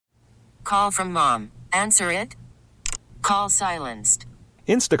Call from mom. Answer it. Call silenced.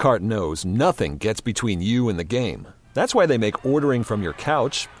 Instacart knows nothing gets between you and the game. That's why they make ordering from your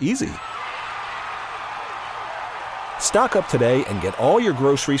couch easy. Stock up today and get all your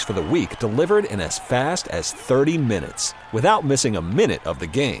groceries for the week delivered in as fast as 30 minutes without missing a minute of the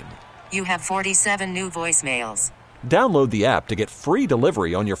game. You have 47 new voicemails. Download the app to get free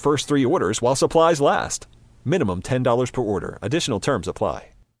delivery on your first 3 orders while supplies last. Minimum $10 per order. Additional terms apply.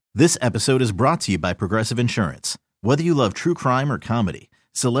 This episode is brought to you by Progressive Insurance. Whether you love true crime or comedy,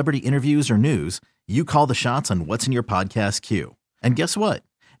 celebrity interviews or news, you call the shots on what's in your podcast queue. And guess what?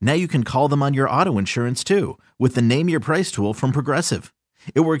 Now you can call them on your auto insurance too with the Name Your Price tool from Progressive.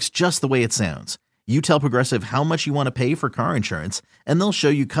 It works just the way it sounds. You tell Progressive how much you want to pay for car insurance, and they'll show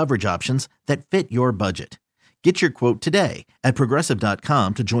you coverage options that fit your budget. Get your quote today at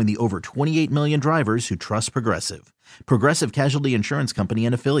Progressive.com to join the over 28 million drivers who trust Progressive. Progressive Casualty Insurance Company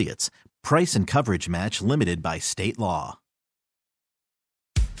and Affiliates. Price and coverage match limited by state law.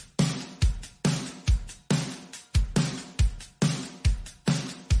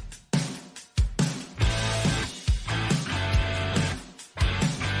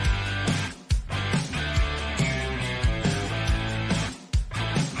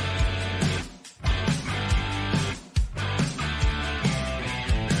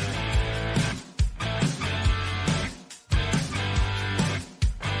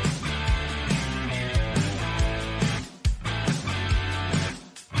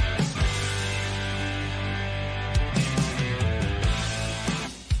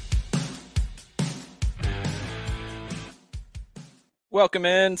 Welcome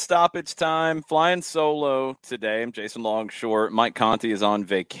in. Stoppage time. Flying solo today. I'm Jason Longshore. Mike Conti is on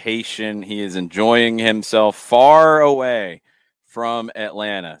vacation. He is enjoying himself far away from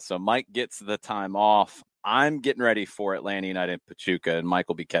Atlanta. So Mike gets the time off. I'm getting ready for Atlanta United and Pachuca, and Mike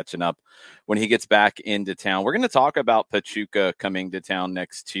will be catching up when he gets back into town. We're going to talk about Pachuca coming to town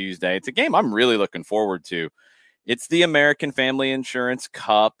next Tuesday. It's a game I'm really looking forward to. It's the American Family Insurance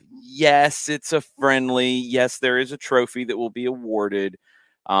Cup. Yes, it's a friendly. Yes, there is a trophy that will be awarded.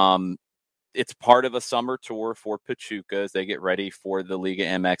 It's part of a summer tour for Pachuca as they get ready for the Liga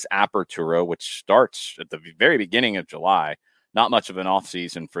MX Apertura, which starts at the very beginning of July. Not much of an off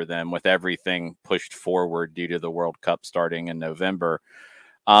season for them with everything pushed forward due to the World Cup starting in November.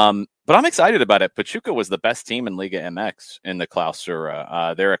 But I'm excited about it. Pachuca was the best team in Liga MX in the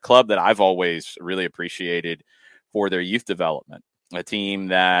Clausura. They're a club that I've always really appreciated for their youth development, a team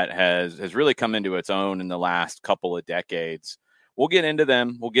that has really come into its own in the last couple of decades. We'll get into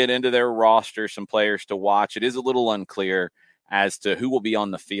them. We'll get into their roster, some players to watch. It is a little unclear as to who will be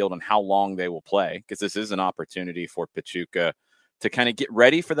on the field and how long they will play, because this is an opportunity for Pachuca to kind of get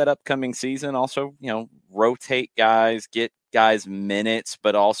ready for that upcoming season. Also, rotate guys, get guys minutes,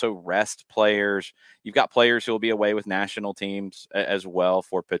 but also rest players. You've got players who will be away with national teams as well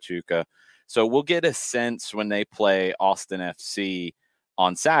for Pachuca. So we'll get a sense when they play Austin FC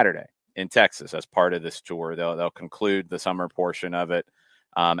on Saturday in Texas as part of this tour. They'll conclude the summer portion of it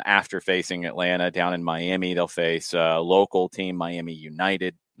after facing Atlanta. Down in Miami, they'll face a local team, Miami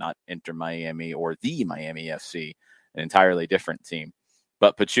United, not Inter Miami or the Miami FC, an entirely different team.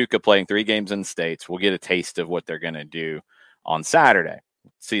 But Pachuca playing 3 games in the States. We'll get a taste of what they're going to do on Saturday.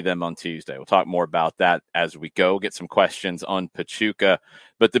 See them on Tuesday. We'll talk more about that as we go, get some questions on Pachuca.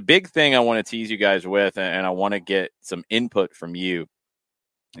 But the big thing I want to tease you guys with, and I want to get some input from you,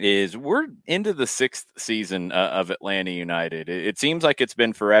 is we're into the 6th season of Atlanta United. It seems like it's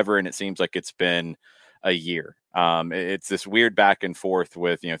been forever, and it seems like it's been a year. It's this weird back and forth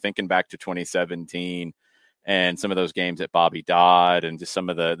with, thinking back to 2017 and some of those games at Bobby Dodd and just some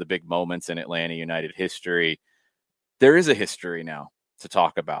of the big moments in Atlanta United history. There is a history now to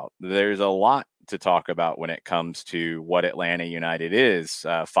talk about. There's a lot to talk about when it comes to what Atlanta United is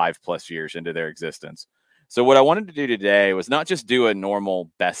 5+ years into their existence. So what I wanted to do today was not just do a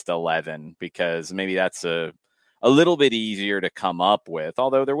normal best 11, because maybe that's a little bit easier to come up with,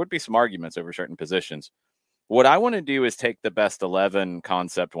 although there would be some arguments over certain positions. What I want to do is take the best 11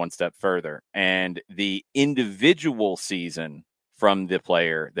 concept one step further, and the individual season from the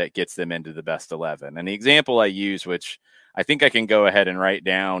player that gets them into the best 11. And the example I use, which I think I can go ahead and write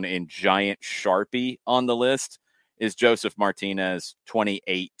down in giant Sharpie on the list, is Josef Martinez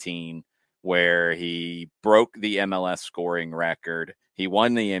 2018, where he broke the MLS scoring record. He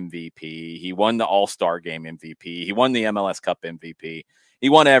won the MVP. He won the All-Star Game MVP. He won the MLS Cup MVP. He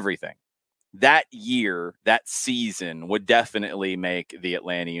won everything. That year, that season would definitely make the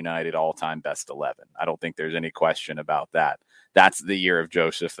Atlanta United all-time best 11. I don't think there's any question about that. That's the year of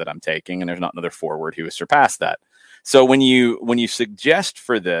Josef that I'm taking, and there's not another forward who has surpassed that. So when you suggest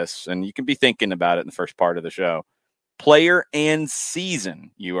for this, and you can be thinking about it in the first part of the show, player and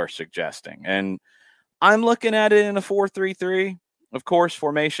season you are suggesting. And I'm looking at it in a 4-3-3. Of course,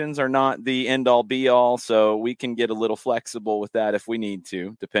 formations are not the end-all be-all, so we can get a little flexible with that if we need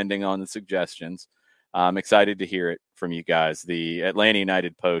to, depending on the suggestions. I'm excited to hear it from you guys. The Atlanta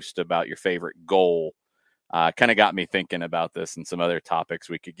United post about your favorite goal kind of got me thinking about this and some other topics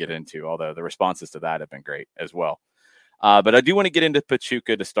we could get into, although the responses to that have been great as well. But I do want to get into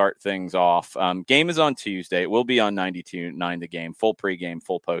Pachuca to start things off. Game is on Tuesday. It will be on 92.9 The Game, full pregame,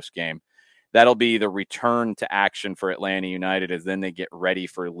 full postgame. That'll be the return to action for Atlanta United as then they get ready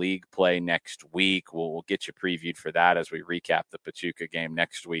for league play next week. We'll get you previewed for that as we recap the Pachuca game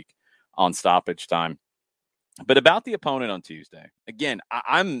next week on stoppage time. But about the opponent on Tuesday, again,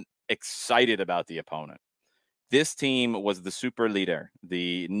 I'm excited about the opponent. This team was the Super Leader,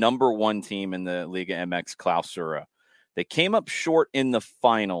 the number one team in the Liga MX Clausura. They came up short in the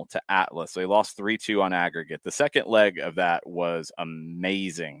final to Atlas. They lost 3-2 on aggregate. The second leg of that was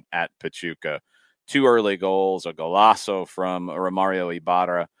amazing at Pachuca. 2 early goals, a golazo from Romario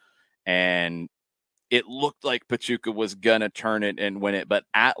Ibarra, and it looked like Pachuca was going to turn it and win it, but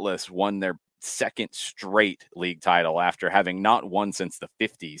Atlas won their second straight league title after having not won since the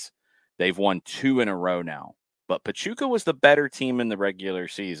 50s. They've won 2 in a row now, but Pachuca was the better team in the regular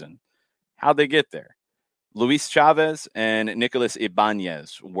season. How'd they get there? Luis Chavez and Nicolas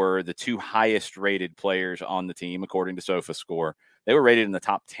Ibanez were the 2 highest rated players on the team, according to SofaScore. They were rated in the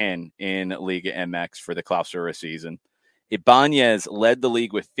top 10 in Liga MX for the Clausura season. Ibanez led the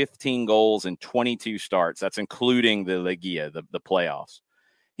league with 15 goals and 22 starts. That's including the Liguilla, the playoffs.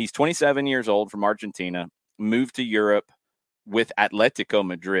 He's 27 years old, from Argentina, moved to Europe with Atletico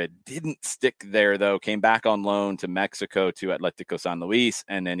Madrid. Didn't stick there, though. Came back on loan to Mexico to Atletico San Luis,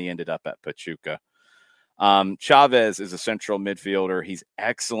 and then he ended up at Pachuca. Chavez is a central midfielder. He's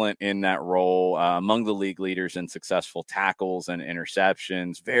excellent in that role, among the league leaders in successful tackles and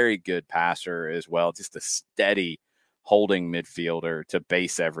interceptions. Very good passer as well. Just a steady holding midfielder to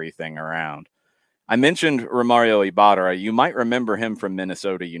base everything around. I mentioned Romario Ibarra. You might remember him from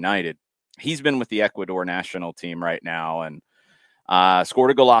Minnesota United. He's been with the Ecuador national team right now and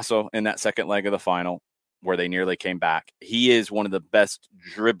scored a golazo in that second leg of the final, where they nearly came back. He is one of the best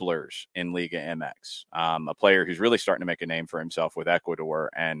dribblers in Liga MX, a player who's really starting to make a name for himself with Ecuador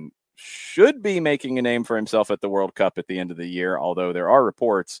and should be making a name for himself at the World Cup at the end of the year, although there are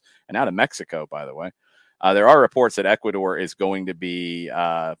reports, and out of Mexico, by the way, there are reports that Ecuador is going to be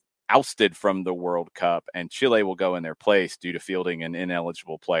ousted from the World Cup, and Chile will go in their place due to fielding an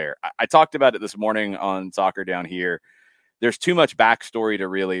ineligible player. I talked about it this morning on Soccer Down Here. There's too much backstory to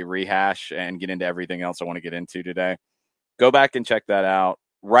really rehash and get into everything else I want to get into today. Go back and check that out.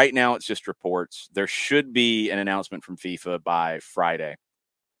 Right now, it's just reports. There should be an announcement from FIFA by Friday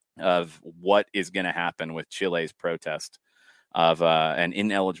of what is going to happen with Chile's protest of an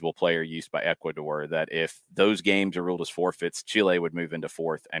ineligible player used by Ecuador, that if those games are ruled as forfeits, Chile would move into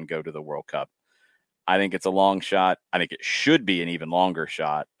 4th and go to the World Cup. I think it's a long shot. I think it should be an even longer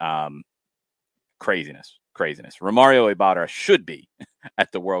shot. Craziness. Romario Ibarra should be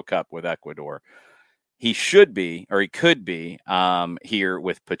at the World Cup with Ecuador. He should be, or he could be, here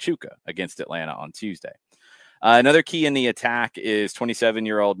with Pachuca against Atlanta on Tuesday. Another key in the attack is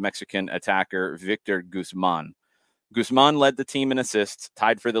 27-year-old Mexican attacker Victor Guzman. Guzman led the team in assists,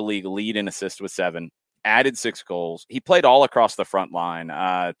 tied for the league lead in assists with 7, added 6 goals. He played all across the front line.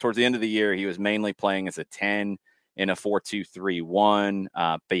 Towards the end of the year, he was mainly playing as a 10 in a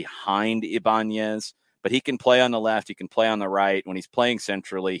 4-2-3-1 behind Ibanez. But he can play on the left. He can play on the right. When he's playing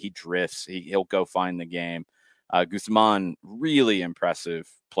centrally, he drifts. He'll go find the game. Guzman, really impressive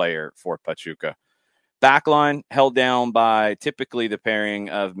player for Pachuca. Backline held down by typically the pairing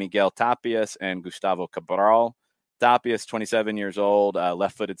of Miguel Tapias and Gustavo Cabral. Tapias, 27 years old,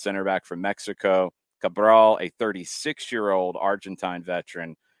 left-footed center back from Mexico. Cabral, a 36-year-old Argentine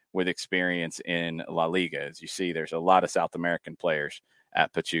veteran with experience in La Liga. As you see, there's a lot of South American players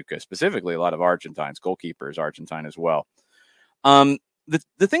at Pachuca, specifically a lot of Argentines. Goalkeeper is Argentine as well. The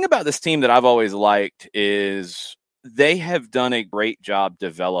thing about this team that I've always liked is they have done a great job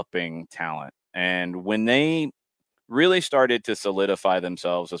developing talent. And when they really started to solidify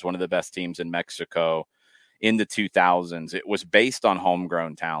themselves as one of the best teams in Mexico in the 2000s, it was based on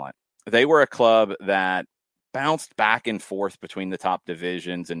homegrown talent. They were a club that bounced back and forth between the top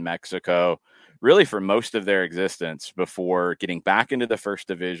divisions in Mexico, really for most of their existence, before getting back into the first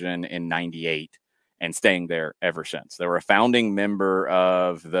division in 98 and staying there ever since. They were a founding member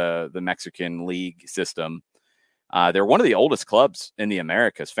of the Mexican league system. They're one of the oldest clubs in the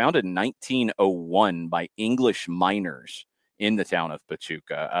Americas, founded in 1901 by English miners in the town of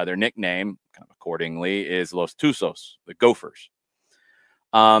Pachuca. Their nickname, kind of accordingly, is Los Tuzos, the Gophers.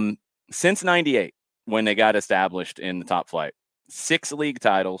 Since 98, when they got established in the top flight, 6 league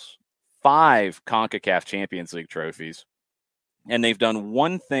titles, 5 CONCACAF Champions League trophies, and they've done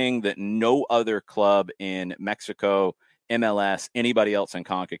one thing that no other club in Mexico, MLS, anybody else in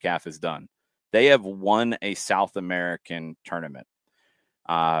CONCACAF has done. They have won a South American tournament.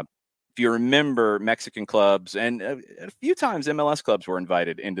 If you remember, Mexican clubs, and a few times MLS clubs were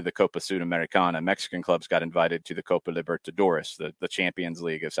invited into the Copa Sudamericana. Mexican clubs got invited to the Copa Libertadores, the Champions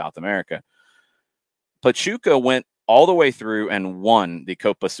League of South America. Pachuca went all the way through and won the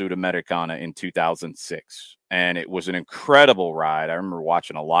Copa Sudamericana in 2006. And it was an incredible ride. I remember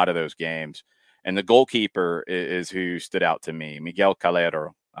watching a lot of those games. And the goalkeeper is who stood out to me, Miguel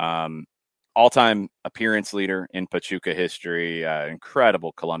Calero. All-time appearance leader in Pachuca history,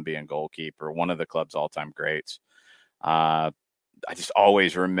 incredible Colombian goalkeeper, one of the club's all-time greats. I just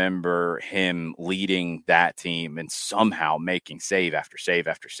always remember him leading that team and somehow making save after save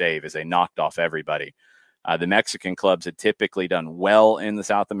after save as they knocked off everybody. The Mexican clubs had typically done well in the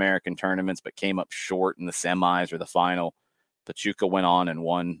South American tournaments, but came up short in the semis or the final. Pachuca went on and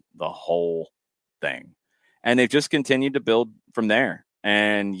won the whole thing. And they've just continued to build from there.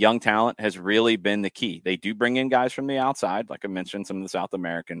 And young talent has really been the key. They do bring in guys from the outside, like I mentioned, some of the South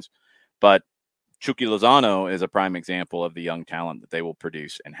Americans. But Chucky Lozano is a prime example of the young talent that they will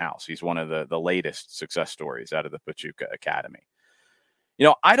produce in-house. He's one of the latest success stories out of the Pachuca Academy. You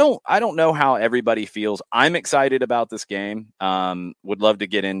know, I don't know how everybody feels. I'm excited about this game. Would love to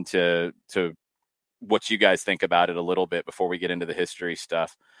get into what you guys think about it a little bit before we get into the history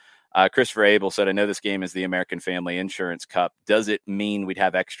stuff. Christopher Abel said, I know this game is the American Family Insurance Cup. Does it mean we'd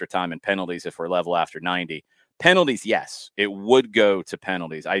have extra time and penalties if we're level after 90? Penalties, yes. It would go to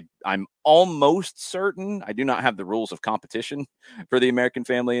penalties. I'm almost certain. I do not have the rules of competition for the American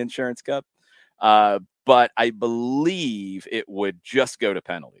Family Insurance Cup. But I believe it would just go to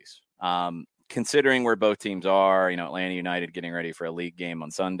penalties. Considering where both teams are, Atlanta United getting ready for a league game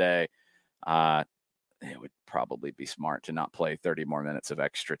on Sunday, it would probably be smart to not play 30 more minutes of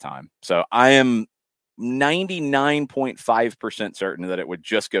extra time. So I am 99.5% certain that it would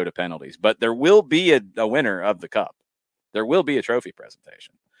just go to penalties, but there will be a winner of the cup. There will be a trophy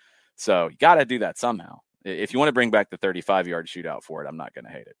presentation. So you got to do that somehow. If you want to bring back the 35-yard shootout for it, I'm not going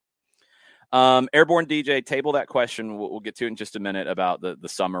to hate it. Airborne DJ, table that question. We'll get to it in just a minute about the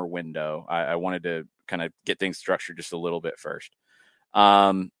summer window. I wanted to kind of get things structured just a little bit first.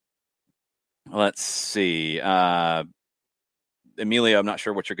 Let's see. Emilio, I'm not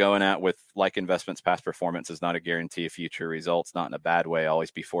sure what you're going at with like investments. Past performance is not a guarantee of future results, not in a bad way.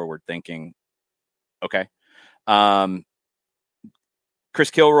 Always be forward thinking. Okay. Chris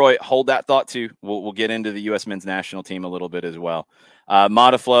Kilroy, hold that thought too. We'll get into the U.S. men's national team a little bit as well.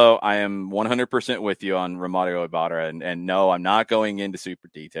 Modaflow, I am 100% with you on Romario Ibarra. And no, I'm not going into super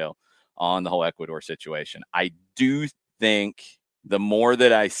detail on the whole Ecuador situation. I do think the more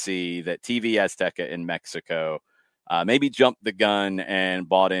that I see that TV Azteca in Mexico maybe jumped the gun and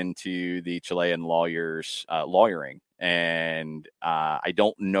bought into the Chilean lawyers' lawyering. And I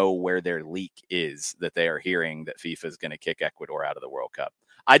don't know where their leak is that they are hearing that FIFA is going to kick Ecuador out of the World Cup.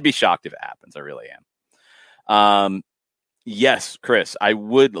 I'd be shocked if it happens. I really am. Yes, Chris, I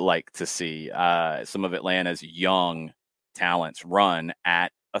would like to see some of Atlanta's young talents run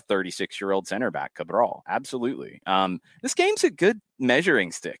at a 36-year-old center back, Cabral. Absolutely. This game's a good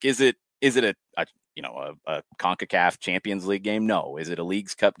measuring stick. Is it a CONCACAF Champions League game? No. Is it a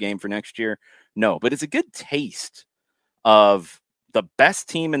Leagues Cup game for next year? No. But it's a good taste of the best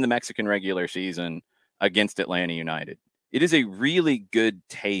team in the Mexican regular season against Atlanta United. It is a really good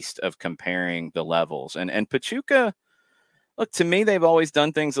taste of comparing the levels. And Pachuca, look, to me, they've always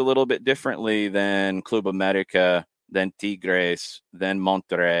done things a little bit differently than Club America, than Tigres, than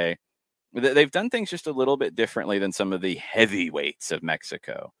Monterrey. They've done things just a little bit differently than some of the heavyweights of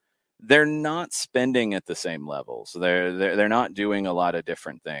Mexico. They're not spending at the same levels. They're not doing a lot of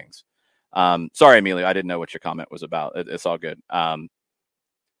different things. Sorry, Emilio, I didn't know what your comment was about. It's all good. We'll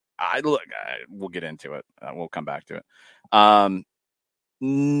get into it. We'll come back to it.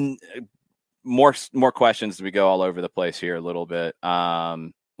 More questions as we go all over the place here a little bit.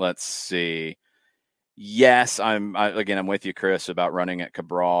 Let's see. Yes, I'm with you, Chris, about running at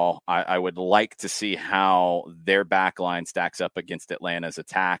Cabral. I would like to see how their back line stacks up against Atlanta's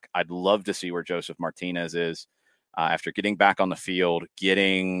attack. I'd love to see where Joseph Martinez is after getting back on the field,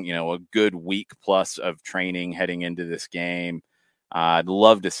 getting a good week plus of training heading into this game. I'd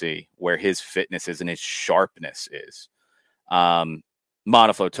love to see where his fitness is and his sharpness is.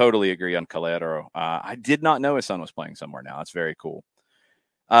 Monoflow, totally agree on Calero. I did not know his son was playing somewhere now. That's very cool.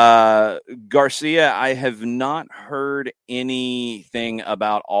 Garcia, I have not heard anything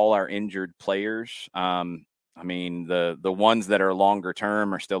about all our injured players. I mean, the ones that are longer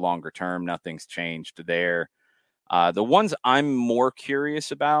term are still longer term. Nothing's changed there. The ones I'm more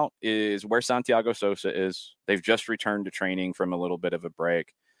curious about is where Santiago Sosa is. They've just returned to training from a little bit of a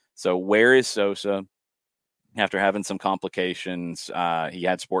break. So where is Sosa after having some complications? He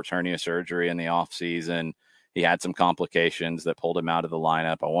had sports hernia surgery in the offseason. He had some complications that pulled him out of the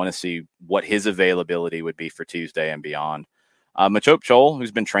lineup. I want to see what his availability would be for Tuesday and beyond. Machop Chol,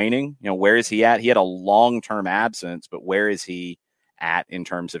 who's been training, where is he at? He had a long-term absence, but where is he at in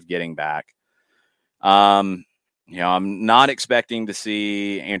terms of getting back? I'm not expecting to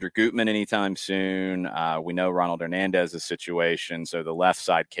see Andrew Gutman anytime soon. We know Ronald Hernandez's situation, so the left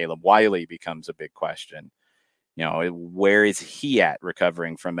side, Caleb Wiley, becomes a big question. Where is he at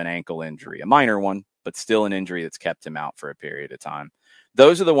recovering from an ankle injury? A minor one, but still an injury that's kept him out for a period of time.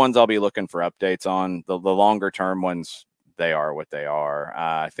 Those are the ones I'll be looking for updates on. The longer-term ones, they are what they are.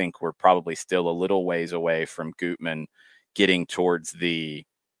 I think we're probably still a little ways away from Gutman getting towards the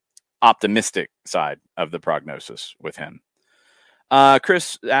optimistic side of the prognosis with him.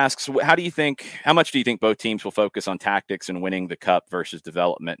 Chris asks, how much do you think both teams will focus on tactics and winning the cup versus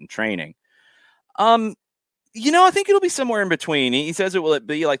development and training? I think it'll be somewhere in between. He says will it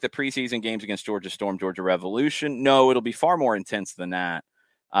be like the preseason games against Georgia Storm, Georgia Revolution? No, it'll be far more intense than that.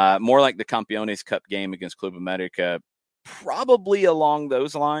 More like the Campeones Cup game against Club America, probably along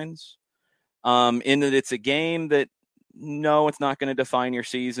those lines. In that it's a game that, no, it's not going to define your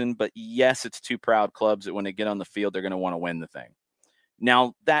season, but yes, it's two proud clubs that when they get on the field, they're going to want to win the thing.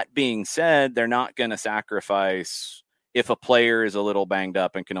 Now, that being said, they're not going to sacrifice if a player is a little banged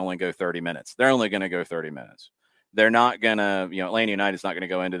up and can only go 30 minutes. They're only going to go 30 minutes. They're not going to, Atlanta United's not going to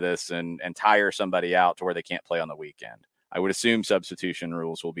go into this and tire somebody out to where they can't play on the weekend. I would assume substitution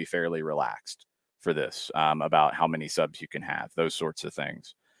rules will be fairly relaxed for this, about how many subs you can have, those sorts of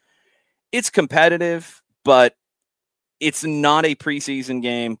things. It's competitive, but it's not a preseason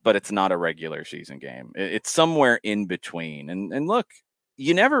game, but it's not a regular season game. It's somewhere in between. And look,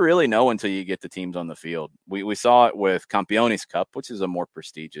 you never really know until you get the teams on the field. We saw it with Campeones Cup, which is a more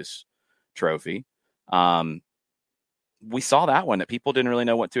prestigious trophy. We saw that one that people didn't really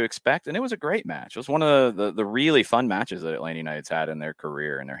know what to expect, and it was a great match. It was one of the really fun matches that Atlanta United's had in their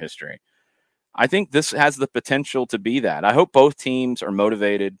career and their history. I think this has the potential to be that. I hope both teams are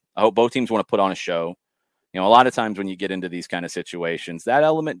motivated. I hope both teams want to put on a show. A lot of times when you get into these kind of situations, that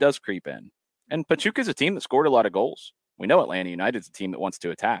element does creep in. And Pachuca's a team that scored a lot of goals. We know Atlanta United's a team that wants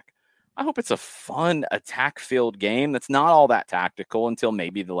to attack. I hope it's a fun attack-filled game that's not all that tactical until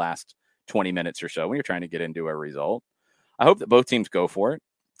maybe the last 20 minutes or so when you're trying to get into a result. I hope that both teams go for it.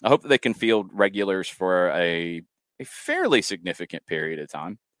 I hope that they can field regulars for a fairly significant period of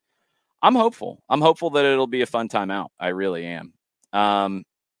time. I'm hopeful. I'm hopeful that it'll be a fun time out. I really am.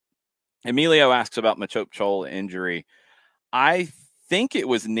 Emilio asks about Machop Chol injury. I think it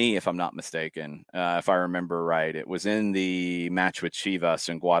was knee, if I'm not mistaken, if I remember right. It was in the match with Chivas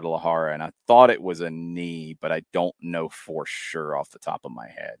in Guadalajara, and I thought it was a knee, but I don't know for sure off the top of my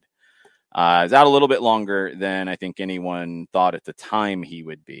head. It's out a little bit longer than I think anyone thought at the time he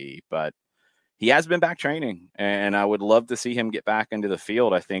would be, but he has been back training, and I would love to see him get back into the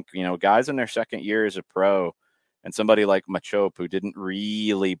field. I think, guys in their second year as a pro, and somebody like Machop, who didn't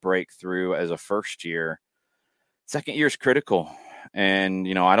really break through as a first year, second year is critical. And,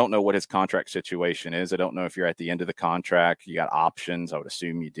 I don't know what his contract situation is. I don't know if you're at the end of the contract. You got options. I would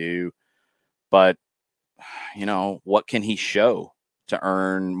assume you do. But, what can he show to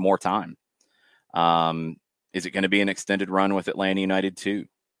earn more time? Is it going to be an extended run with Atlanta United too?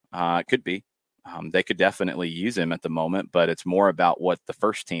 It could be. They could definitely use him at the moment, but it's more about what the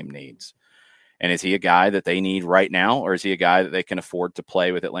first team needs. And is he a guy that they need right now, or is he a guy that they can afford to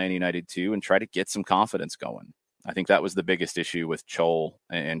play with Atlanta United too and try to get some confidence going? I think that was the biggest issue with Chol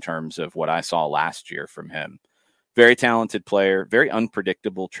in terms of what I saw last year from him. Very talented player, very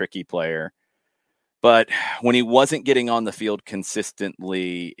unpredictable, tricky player. But when he wasn't getting on the field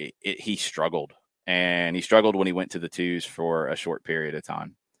consistently, he struggled. And he struggled when he went to the twos for a short period of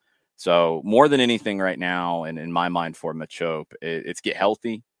time. So more than anything right now, and in my mind for Machop, it's get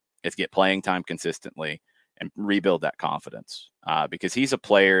healthy, it's get playing time consistently, and rebuild that confidence. Because he's a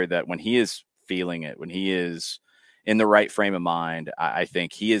player that when he is feeling it, when he is in the right frame of mind, I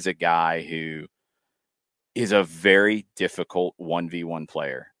think he is a guy who is a very difficult 1v1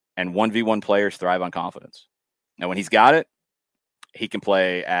 player. And 1v1 players thrive on confidence. Now, when he's got it, he can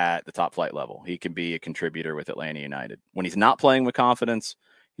play at the top flight level. He can be a contributor with Atlanta United. When he's not playing with confidence,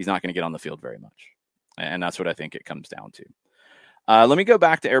 he's not going to get on the field very much. And that's what I think it comes down to. Let me go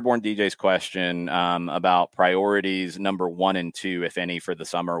back to Airborne DJ's question about priorities number 1 and 2, if any, for the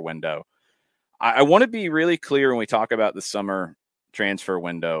summer window. I want to be really clear when we talk about the summer transfer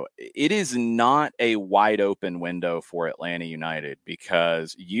window. It is not a wide open window for Atlanta United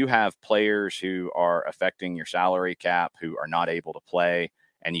because you have players who are affecting your salary cap who are not able to play,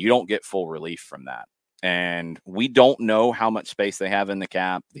 and you don't get full relief from that. And we don't know how much space they have in the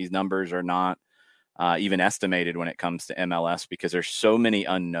cap. These numbers are not even estimated when it comes to MLS because there's so many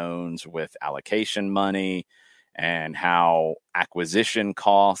unknowns with allocation money and how acquisition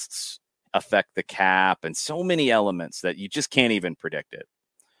costs affect the cap and so many elements that you just can't even predict it.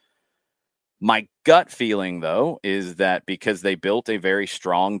 My gut feeling, though, is that because they built a very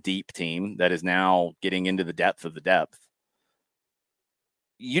strong, deep team that is now getting into the depth of the depth,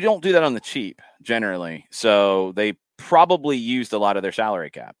 you don't do that on the cheap generally. So they probably used a lot of their salary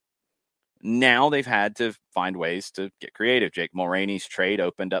cap. Now they've had to find ways to get creative. Jake Mulroney's trade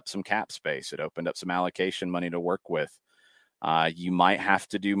opened up some cap space. It opened up some allocation money to work with. You might have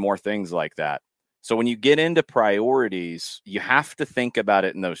to do more things like that. So when you get into priorities, you have to think about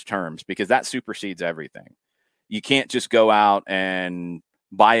it in those terms because that supersedes everything. You can't just go out and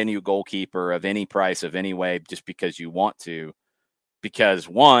buy a new goalkeeper of any price, of any way, just because you want to. Because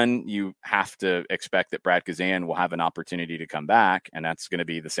one, you have to expect that Brad Kazan will have an opportunity to come back, and that's going to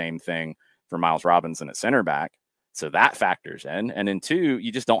be the same thing for Miles Robinson at center back. So that factors in. And then two,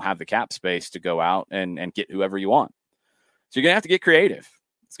 you just don't have the cap space to go out and get whoever you want. So you're going to have to get creative.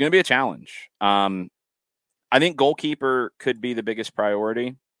 It's going to be a challenge. I think goalkeeper could be the biggest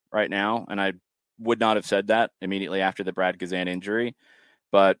priority right now. And I would not have said that immediately after the Brad Kazan injury.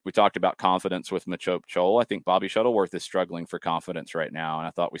 But we talked about confidence with Machop Chol. I think Bobby Shuttleworth is struggling for confidence right now. And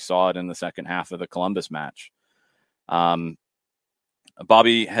I thought we saw it in the second half of the Columbus match.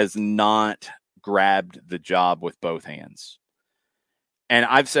 Bobby has not grabbed the job with both hands. And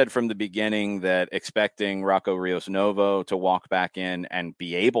I've said from the beginning that expecting Rocco Rios Novo to walk back in and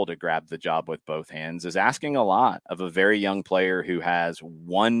be able to grab the job with both hands is asking a lot of a very young player who has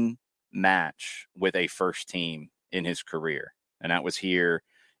one match with a first team in his career. And that was here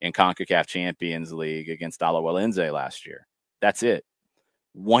in CONCACAF Champions League against Alajuelense last year. That's it.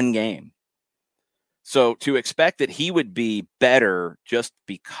 One game. So to expect that he would be better just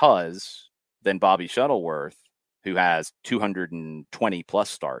because than Bobby Shuttleworth, who has 220 plus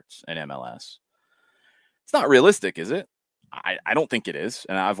starts in MLS, it's not realistic, is it? I don't think it is.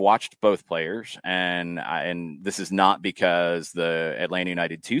 And I've watched both players, and this is not because the Atlanta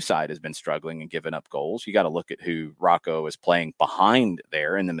United 2 side has been struggling and giving up goals. You got to look at who Rocco is playing behind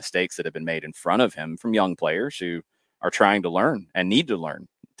there and the mistakes that have been made in front of him from young players who are trying to learn and need to learn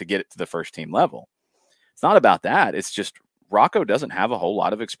to get it to the first team level. It's not about that. It's just Rocco doesn't have a whole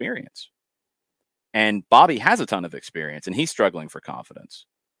lot of experience. And Bobby has a ton of experience, and he's struggling for confidence.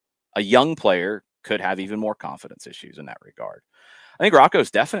 A young player could have even more confidence issues in that regard. I think Rocco's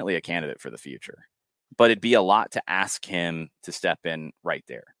definitely a candidate for the future, but it'd be a lot to ask him to step in right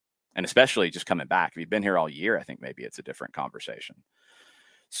there. And especially just coming back. If he'd been here all year, I think maybe it's a different conversation.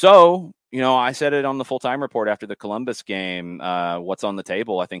 So, I said it on the full-time report after the Columbus game. What's on the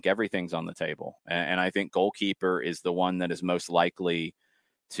table? I think everything's on the table. And I think goalkeeper is the one that is most likely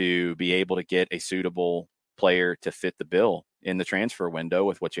to be able to get a suitable player to fit the bill in the transfer window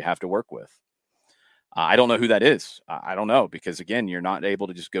with what you have to work with. I don't know who that is. I don't know because, again, you're not able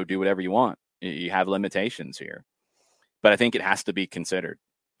to just go do whatever you want. You have limitations here. But I think it has to be considered.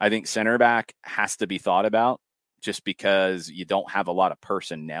 I think center back has to be thought about just because you don't have a lot of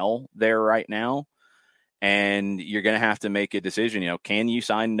personnel there right now. And you're going to have to make a decision. Can you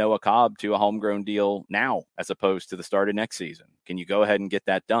sign Noah Cobb to a homegrown deal now as opposed to the start of next season? Can you go ahead and get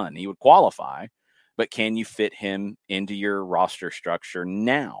that done? He would qualify, but can you fit him into your roster structure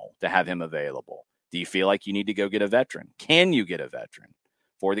now to have him available? Do you feel like you need to go get a veteran? Can you get a veteran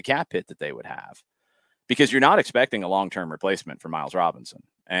for the cap hit that they would have? Because you're not expecting a long-term replacement for Miles Robinson.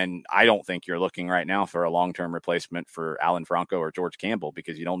 And I don't think you're looking right now for a long-term replacement for Alan Franco or George Campbell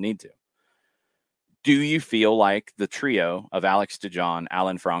because you don't need to. Do you feel like the trio of Alex DeJohn,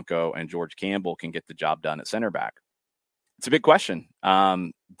 Alan Franco, and George Campbell can get the job done at center back? It's a big question.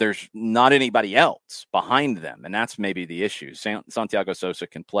 There's not anybody else behind them, and that's maybe the issue. Santiago Sosa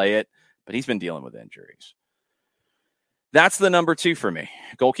can play it, but he's been dealing with injuries. That's the number 2 for me,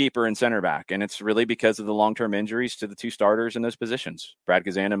 goalkeeper and center back. And it's really because of the long-term injuries to the 2 starters in those positions, Brad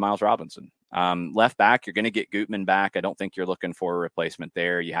Kazan and Miles Robinson. Left back, you're going to get Gutman back. I don't think you're looking for a replacement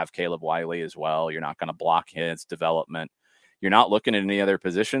there. You have Caleb Wiley as well. You're not going to block his development. You're not looking at any other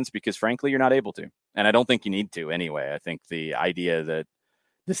positions because, frankly, you're not able to. And I don't think you need to anyway. I think the idea that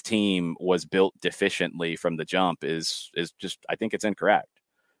this team was built deficiently from the jump is just, I think it's incorrect.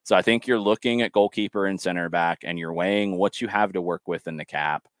 So I think you're looking at goalkeeper and center back, and you're weighing what you have to work with in the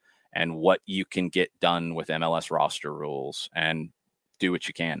cap and what you can get done with MLS roster rules, and do what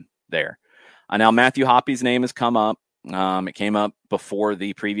you can there. Now, Matthew Hoppy's name has come up. It came up before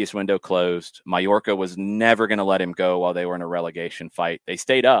the previous window closed. Mallorca was never going to let him go while they were in a relegation fight. They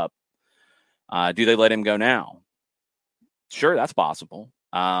stayed up. Do they let him go now? Sure, that's possible.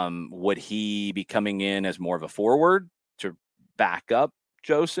 Would he be coming in as more of a forward to back up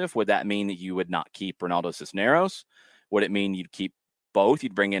Joseph? Would that mean that you would not keep Ronaldo Cisneros? Would it mean you'd keep both?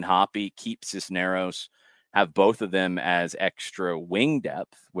 You'd bring in Hoppy, keep Cisneros, have both of them as extra wing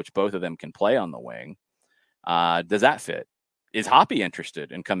depth, which both of them can play on the wing. Does that fit? Is Hoppy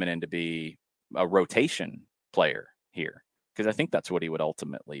interested in coming in to be a rotation player here? Because I think that's what he would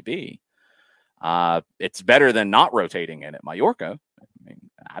ultimately be. It's better than not rotating in at Mallorca. I mean,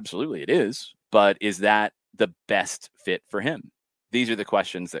 absolutely it is. But is that the best fit for him? These are the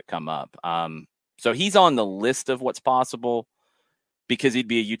questions that come up. So he's on the list of what's possible because he'd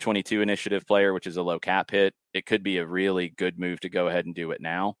be a U22 initiative player, which is a low cap hit. It could be a really good move to go ahead and do it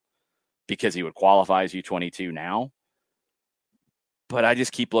now, because he would qualify as U22 now. But I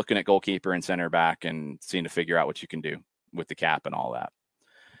just keep looking at goalkeeper and center back and seeing to figure out what you can do with the cap and all that.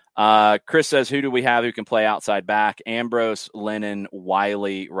 Chris says, who do we have who can play outside back? Ambrose, Lennon,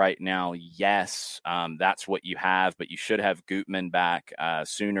 Wiley right now. Yes, that's what you have, but you should have Gutman back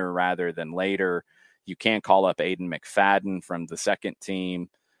sooner rather than later. You can call up Aiden McFadden from the second team.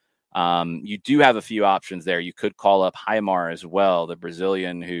 You do have a few options there. You could call up Haimar as well, the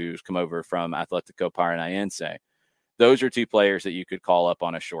Brazilian who's come over from Atletico Paranaense. Those are two players that you could call up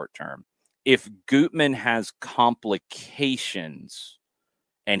on a short term. If Gutman has complications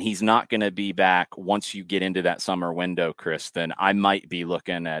and he's not going to be back once you get into that summer window, Chris, then I might be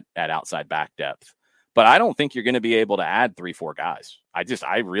looking at outside back depth. But I don't think you're going to be able to add 3-4 guys.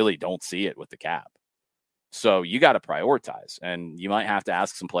 I really don't see it with the cap. So you got to prioritize, and you might have to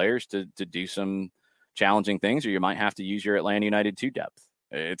ask some players to do some challenging things, or you might have to use your Atlanta United 2 depth.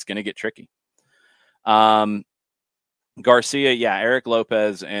 It's going to get tricky. Garcia, yeah, Eric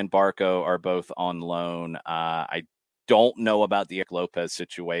Lopez and Barco are both on loan. I don't know about the Eric Lopez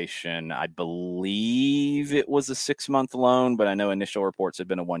situation. I believe it was a 6-month loan, but I know initial reports had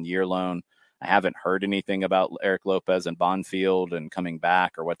been a 1-year loan. I haven't heard anything about Eric Lopez and Bonfield and coming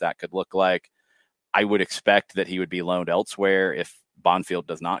back or what that could look like. I would expect that he would be loaned elsewhere if Bonfield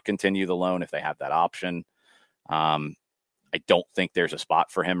does not continue the loan, if they have that option. I don't think there's a spot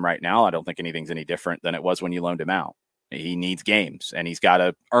for him right now. I don't think anything's any different than it was when you loaned him out. He needs games, and he's got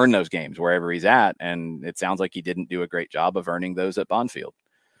to earn those games wherever he's at. And it sounds like he didn't do a great job of earning those at Bonfield.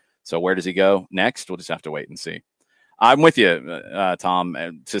 So where does he go next? We'll just have to wait and see. I'm with you, Tom.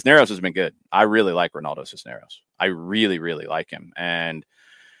 Cisneros has been good. I really like Ronaldo Cisneros. I really, really like him. And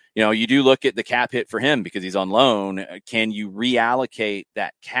you know, you do look at the cap hit for him because he's on loan. Can you reallocate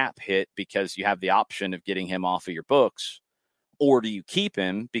that cap hit because you have the option of getting him off of your books, or do you keep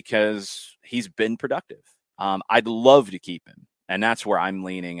him because he's been productive? I'd love to keep him, and that's where I'm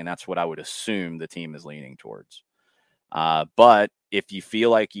leaning, and that's what I would assume the team is leaning towards. But if you feel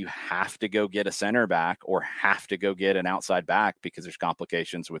like you have to go get a center back or have to go get an outside back because there's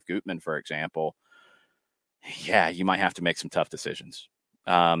complications with Gutman, for example, yeah, you might have to make some tough decisions.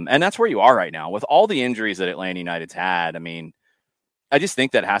 And that's where you are right now with all the injuries that Atlanta United's had. I mean, I just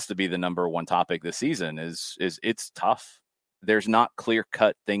think that has to be the number one topic this season is it's tough. There's not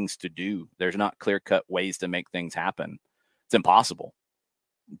clear-cut things to do. There's not clear-cut ways to make things happen. It's impossible.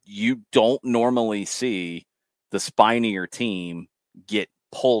 You don't normally see the spine of your team get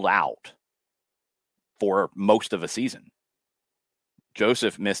pulled out for most of a season.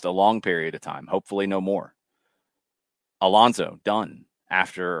 Joseph missed a long period of time, hopefully no more. Alonso, done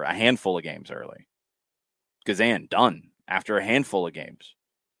after a handful of games early. Gazan, done after a handful of games.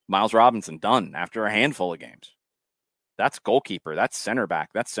 Miles Robinson, done after a handful of games. That's goalkeeper. That's center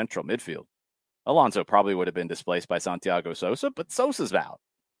back. That's central midfield. Alonso probably would have been displaced by Santiago Sosa, but Sosa's out.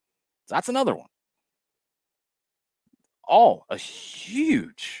 So that's another one. All a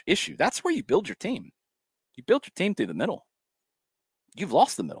huge issue. That's where you build your team. You build your team through the middle. You've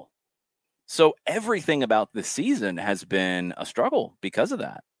lost the middle. So everything about this season has been a struggle because of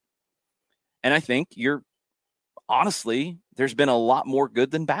that. And I think honestly, there's been a lot more good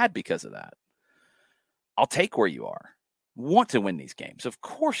than bad because of that. I'll take where you are. Want to win these games. Of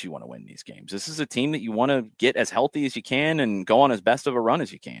course you want to win these games. This is a team that you want to get as healthy as you can and go on as best of a run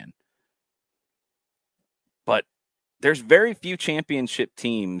as you can. But there's very few championship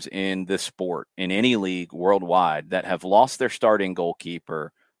teams in this sport, in any league worldwide, that have lost their starting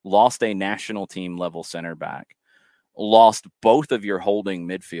goalkeeper, lost a national team level center back, lost both of your holding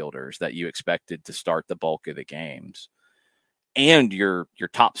midfielders that you expected to start the bulk of the games, and your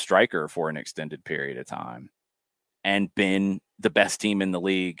top striker for an extended period of time, and been the best team in the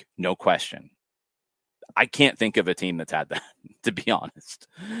league, no question. I can't think of a team that's had that, to be honest.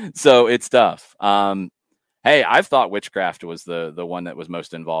 So it's tough. Hey, I've thought Witchcraft was the one that was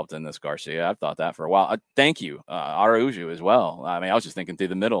most involved in this, Garcia. I've thought that for a while. Thank you, Araujo as well. I mean, I was just thinking through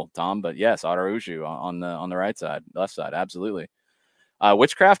the middle, Tom, but yes, Araujo on the right side, left side, absolutely.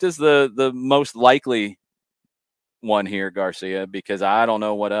 Witchcraft is the most likely one here, Garcia, because I don't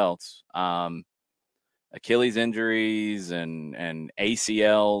know what else. Achilles injuries and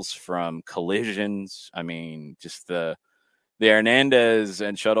ACLs from collisions. I mean, just the Hernandez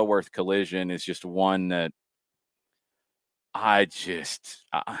and Shuttleworth collision is just one that I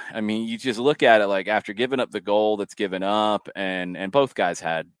mean, you just look at it like, after giving up the goal that's given up, and both guys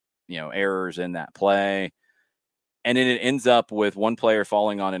had, errors in that play, and then it ends up with one player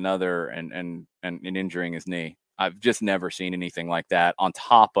falling on another and injuring his knee. I've just never seen anything like that on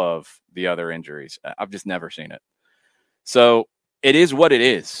top of the other injuries. I've just never seen it. So it is what it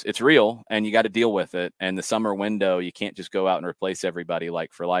is. It's real, and you got to deal with it. And the summer window, you can't just go out and replace everybody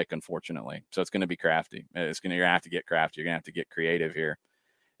like for like, unfortunately. So it's going to be crafty. You're going to have to get crafty. You're going to have to get creative here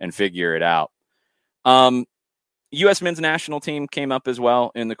and figure it out. U.S. men's national team came up as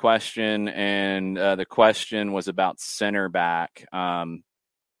well in the question, and the question was about center back. I'm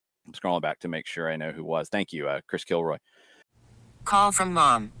scrolling back to make sure I know who was. Thank you, Chris Kilroy. Call from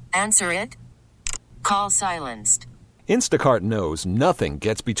mom. Answer it. Call silenced. Instacart knows nothing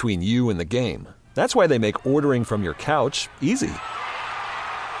gets between you and the game. That's why they make ordering from your couch easy.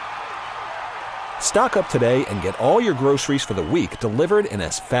 Stock up today and get all your groceries for the week delivered in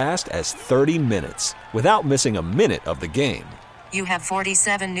as fast as 30 minutes without missing a minute of the game. You have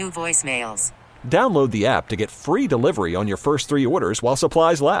 47 new voicemails. Download the app to get free delivery on your first 3 orders while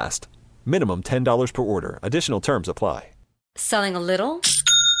supplies last. Minimum $10 per order. Additional terms apply. Selling a little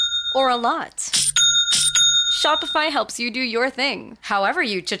or a lot? Shopify helps you do your thing, however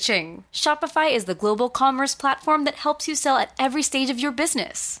you cha-ching. Shopify is the global commerce platform that helps you sell at every stage of your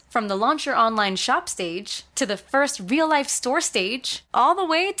business. From the launch your online shop stage, to the first real-life store stage, all the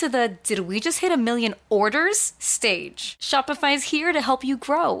way to the did we just hit 1 million orders stage. Shopify is here to help you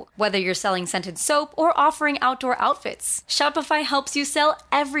grow. Whether you're selling scented soap or offering outdoor outfits, Shopify helps you sell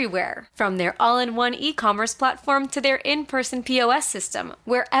everywhere. From their all-in-one e-commerce platform to their in-person POS system,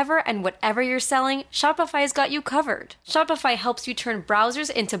 wherever and whatever you're selling, Shopify's got you covered. Shopify helps you turn browsers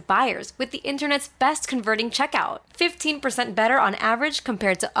into buyers with the internet's best converting checkout. 15% better on average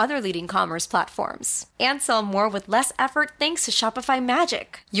compared to other leading commerce platforms. And sell more with less effort thanks to Shopify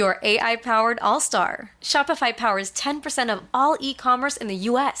Magic, your AI-powered all-star. Shopify powers 10% of all e-commerce in the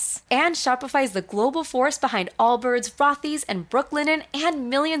US. And Shopify is the global force behind Allbirds, Rothy's, and Brooklinen, and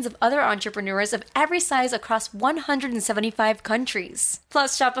millions of other entrepreneurs of every size across 175 countries.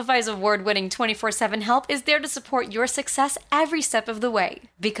 Plus, Shopify's award-winning 24/7 help is there to support your success every step of the way.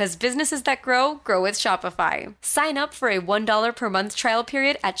 Because businesses that grow, grow with Shopify. Sign up for a $1 per month trial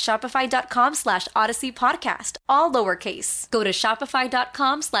period at shopify.com/Odyssey Podcast, all lowercase. Go to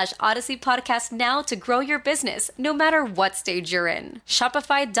shopify.com/Odyssey Podcast now to grow your business, no matter what stage you're in.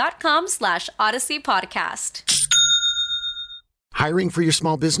 Shopify.com/Odyssey Podcast. Hiring for your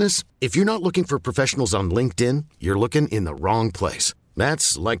small business? If you're not looking for professionals on LinkedIn, you're looking in the wrong place.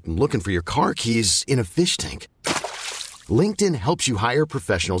 That's like looking for your car keys in a fish tank. LinkedIn helps you hire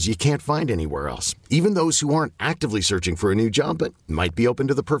professionals you can't find anywhere else, even those who aren't actively searching for a new job but might be open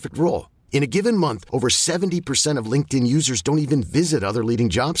to the perfect role. In a given month, over 70% of LinkedIn users don't even visit other leading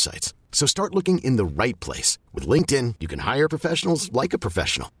job sites. So start looking in the right place. With LinkedIn, you can hire professionals like a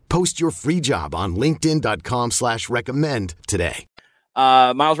professional. Post your free job on linkedin.com/recommend today.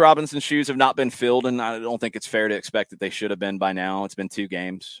 Miles Robinson's shoes have not been filled, and I don't think it's fair to expect that they should have been by now. It's been 2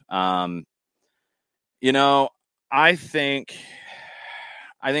 games. I think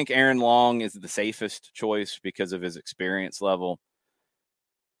Aaron Long is the safest choice because of his experience level.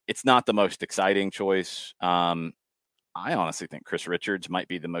 It's not the most exciting choice. I honestly think Chris Richards might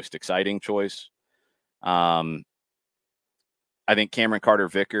be the most exciting choice. I think Cameron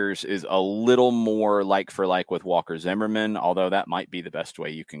Carter-Vickers is a little more like for like with Walker Zimmerman, although that might be the best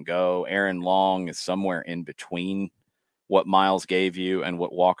way you can go. Aaron Long is somewhere in between what Miles gave you and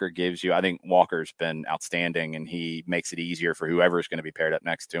what Walker gives you. I think Walker's been outstanding, and he makes it easier for whoever's going to be paired up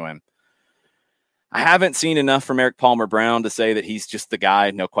next to him. I haven't seen enough from Eric Palmer Brown to say that he's just the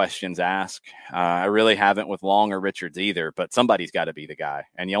guy, no questions asked. I really haven't with Long or Richards either, but somebody's got to be the guy.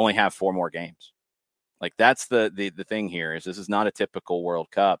 And you only have 4 more games. Like, that's the thing here is this is not a typical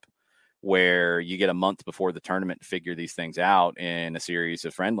World Cup where you get a month before the tournament to figure these things out in a series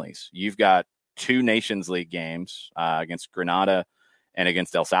of friendlies. You've got 2 Nations League games against Grenada and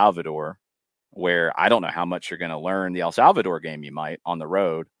against El Salvador, where I don't know how much you're going to learn. The El Salvador game you might on the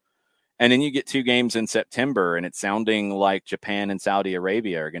road. And then you get 2 games in September, and it's sounding like Japan and Saudi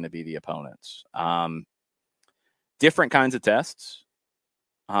Arabia are going to be the opponents. Different kinds of tests.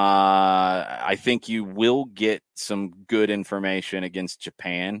 I think you will get some good information against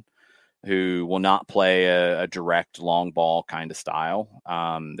Japan, who will not play a direct long ball kind of style.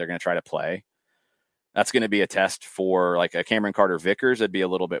 They're going to try to play. That's going to be a test for like a Cameron Carter-Vickers. It'd be a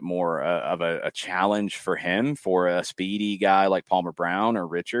little bit more of a challenge for him, for a speedy guy like Palmer Brown or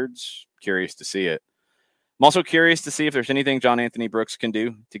Richards. Curious to see it. I'm also curious to see if there's anything John Anthony Brooks can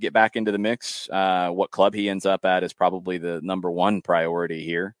do to get back into the mix. What club he ends up at is probably the number 1 priority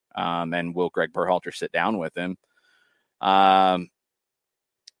here. And will Greg Berhalter sit down with him? I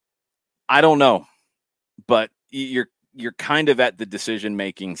don't know, but you're kind of at the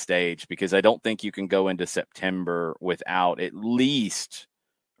decision-making stage, because I don't think you can go into September without at least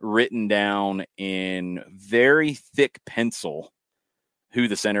written down in very thick pencil who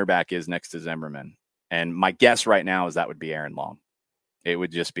the center back is next to Zimmerman. And my guess right now is that would be Aaron Long. It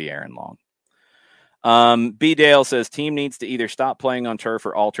would just be Aaron Long. B. Dale says team needs to either stop playing on turf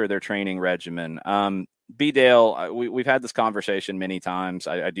or alter their training regimen. B. Dale, we've had this conversation many times.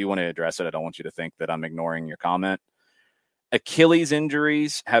 I do want to address it. I don't want you to think that I'm ignoring your comment. Achilles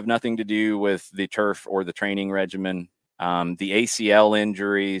injuries have nothing to do with the turf or the training regimen. The ACL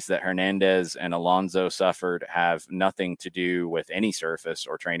injuries that Hernandez and Alonso suffered have nothing to do with any surface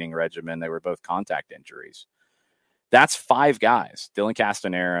or training regimen. They were both contact injuries. That's 5 guys: Dylan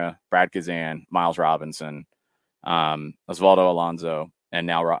Castanera, Brad Kazan, Miles Robinson, Osvaldo Alonso, and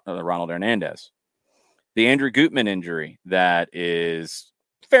now Ronald Hernandez. The Andrew Gutman injury that is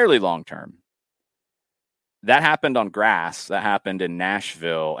fairly long-term. That happened on grass. That happened in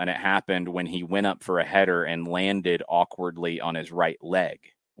Nashville, and it happened when he went up for a header and landed awkwardly on his right leg,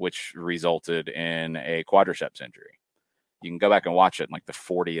 which resulted in a quadriceps injury. You can go back and watch it in like the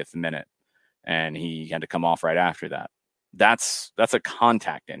 40th minute, and he had to come off right after that. That's a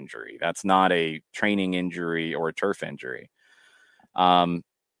contact injury. That's not a training injury or a turf injury.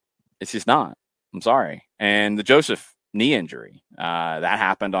 It's just not. I'm sorry. And the Joseph knee injury, that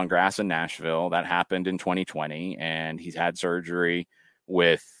happened on grass in Nashville. That happened in 2020, and he's had surgery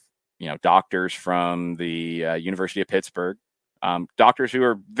with, doctors from the University of Pittsburgh, doctors who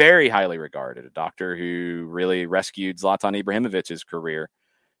are very highly regarded. A doctor who really rescued Zlatan Ibrahimovic's career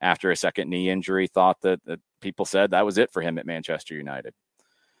after a second knee injury, thought that people said that was it for him at Manchester United.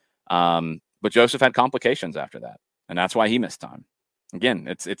 But Joseph had complications after that, and that's why he missed time. Again,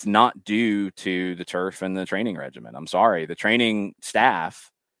 it's not due to the turf and the training regimen. I'm sorry. The training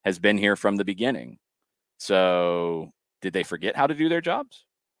staff has been here from the beginning. So did they forget how to do their jobs?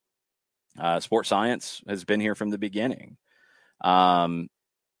 Sports science has been here from the beginning. The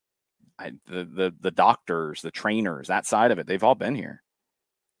doctors, the trainers, that side of it, they've all been here.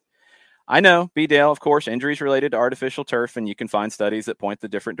 I know, B. Dale, of course, injuries related to artificial turf, and you can find studies that point the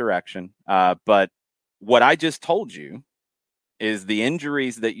different direction. But what I just told you is the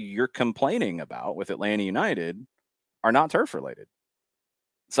injuries that you're complaining about with Atlanta United are not turf related.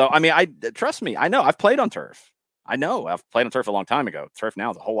 So, trust me, I know I've played on turf. I know I've played on turf a long time ago. Turf now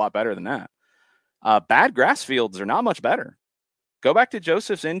is a whole lot better than that. Bad grass fields are not much better. Go back to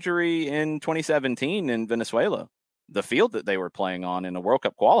Joseph's injury in 2017 in Venezuela. The field that they were playing on in a World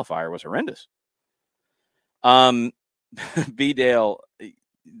Cup qualifier was horrendous. B. Dale,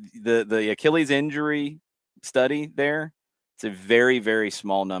 the Achilles injury study there, it's a very, very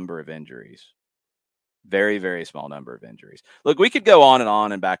small number of injuries. Very, very small number of injuries. Look, we could go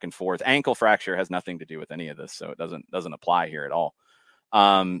on and back and forth. Ankle fracture has nothing to do with any of this, so it doesn't apply here at all.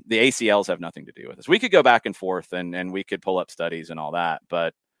 The ACLs have nothing to do with this. We could go back and forth and we could pull up studies and all that,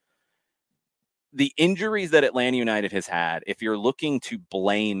 but the injuries that Atlanta United has had, if you're looking to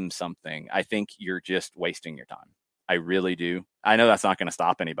blame something, I think you're just wasting your time. I really do. I know that's not going to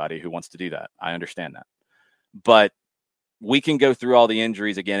stop anybody who wants to do that. I understand that. But we can go through all the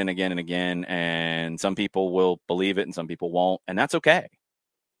injuries again and again and again, and some people will believe it and some people won't, and that's okay.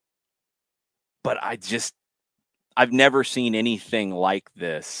 But I've never seen anything like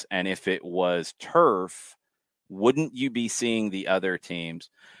this. And if it was turf, wouldn't you be seeing the other teams?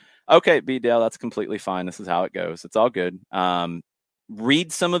 Okay, B. Dale, that's completely fine. This is how it goes. It's all good.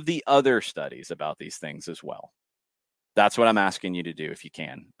 read some of the other studies about these things as well. That's what I'm asking you to do if you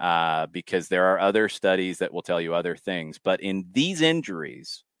can, because there are other studies that will tell you other things. But in these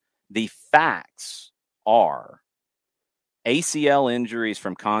injuries, the facts are ACL injuries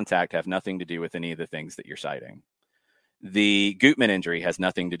from contact have nothing to do with any of the things that you're citing. The Gutman injury has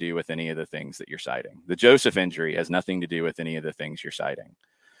nothing to do with any of the things that you're citing. The Joseph injury has nothing to do with any of the things you're citing.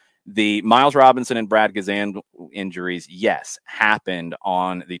 The Miles Robinson and Brad Gazan injuries, yes, happened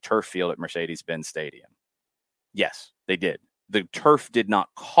on the turf field at Mercedes-Benz Stadium. Yes, they did. The turf did not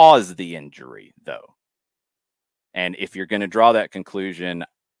cause the injury, though. And if you're going to draw that conclusion,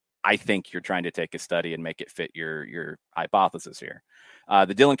 I think you're trying to take a study and make it fit your hypothesis here.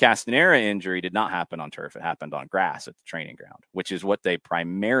 The Dylan Castanera injury did not happen on turf. It happened on grass at the training ground, which is what they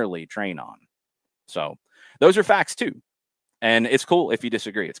primarily train on. So those are facts too. And it's cool if you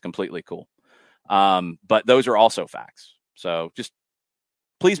disagree. It's completely cool. But those are also facts. So just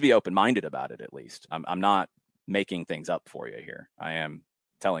please be open-minded about it at least. I'm not making things up for you here. I am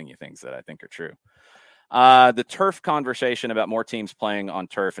telling you things that I think are true. The turf conversation about more teams playing on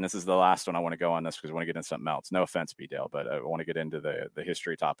turf, and this is the last one I want to go on this because I want to get into something else. No offense, B-Dale, but I want to get into the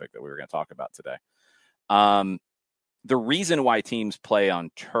history topic that we were going to talk about today. The reason why teams play on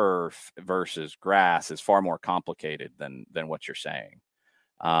turf versus grass is far more complicated than what you're saying.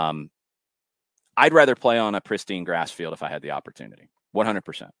 I'd rather play on a pristine grass field if I had the opportunity.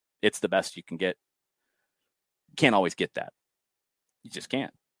 100%. It's the best you can get. You can't always get that. You just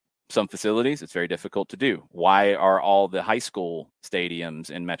can't. Some facilities, it's very difficult to do. Why are all the high school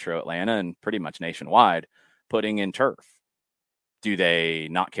stadiums in Metro Atlanta and pretty much nationwide putting in turf? Do they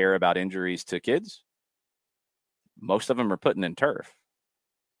not care about injuries to kids? Most of them are putting in turf.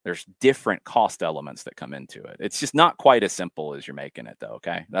 There's different cost elements that come into it. It's just not quite as simple as you're making it, though.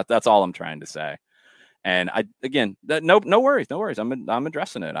 Okay, that's all I'm trying to say. And no worries. I'm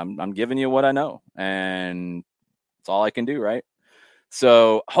addressing it. I'm giving you what I know, and that's all I can do, right?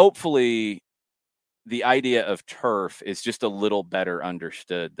 So hopefully the idea of turf is just a little better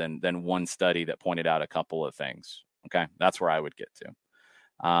understood than one study that pointed out a couple of things. Okay. That's where I would get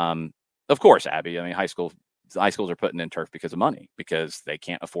to. Of course, Abby, I mean, high schools are putting in turf because of money, because they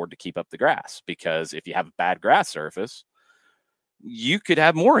can't afford to keep up the grass, because if you have a bad grass surface, you could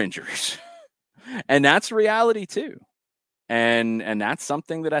have more injuries. And that's reality too. And that's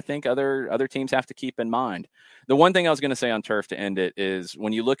something that I think other teams have to keep in mind. The one thing I was going to say on turf to end it is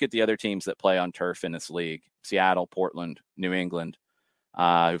when you look at the other teams that play on turf in this league, Seattle, Portland, New England,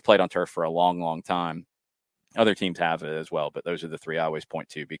 who've played on turf for a long, long time. Other teams have it as well, but those are the three I always point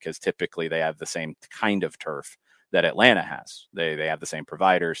to because typically they have the same kind of turf that Atlanta has. They have the same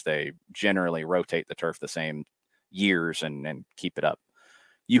providers. They generally rotate the turf the same years and keep it up.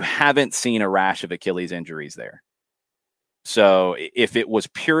 You haven't seen a rash of Achilles injuries there. So if it was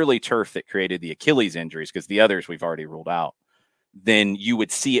purely turf that created the Achilles injuries, because the others we've already ruled out, then you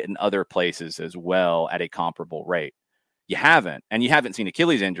would see it in other places as well at a comparable rate. You haven't, and you haven't seen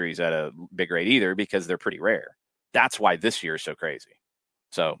Achilles injuries at a big rate either because they're pretty rare. That's why this year is so crazy.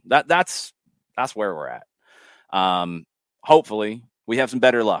 So that's where we're at. Hopefully we have some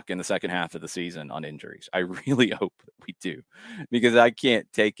better luck in the second half of the season on injuries. I really hope that we do, because I can't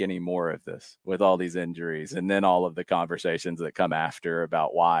take any more of this with all these injuries and then all of the conversations that come after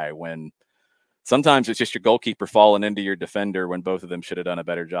about why, when sometimes it's just your goalkeeper falling into your defender when both of them should have done a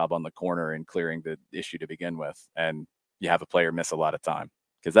better job on the corner and clearing the issue to begin with. And you have a player miss a lot of time,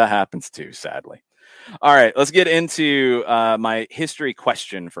 because that happens too, sadly. All right, let's get into my history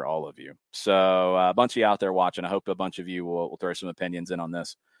question for all of you. So a bunch of you out there watching, I hope a bunch of you will throw some opinions in on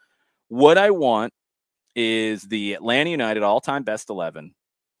this. What I want is the Atlanta United all-time best 11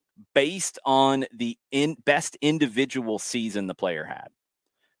 based on the best individual season the player had.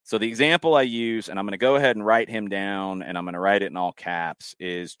 So the example I use, and I'm going to go ahead and write him down, and I'm going to write it in all caps,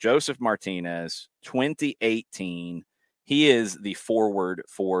 is Joseph Martinez, 2018. He is the forward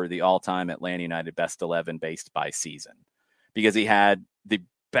for the all-time Atlanta United best 11 based by season, because he had the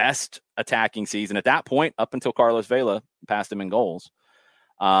best attacking season at that point up until Carlos Vela passed him in goals.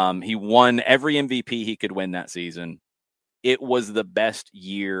 He won every MVP he could win that season. It was the best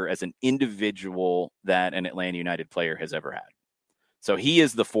year as an individual that an Atlanta United player has ever had. So he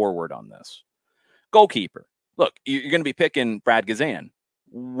is the forward on this. Goalkeeper. Look, you're going to be picking Brad Gazan.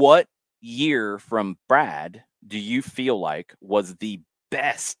 What year from Brad do you feel like was the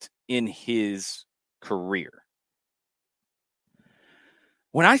best in his career?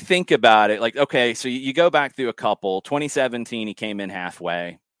 When I think about it, like, okay, so you go back through a couple. 2017, he came in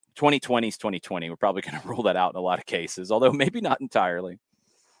halfway. 2020 is 2020. We're probably going to rule that out in a lot of cases, although maybe not entirely.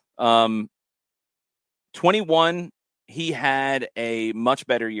 21, he had a much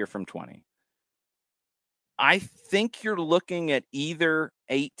better year from 20. I think you're looking at either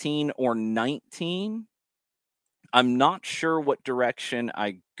 18 or 19. I'm not sure what direction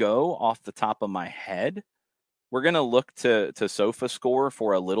I go off the top of my head. We're going to look to SofaScore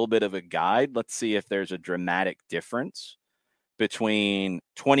for a little bit of a guide. Let's see if there's a dramatic difference between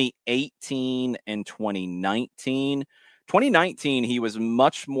 2018 and 2019. 2019, he was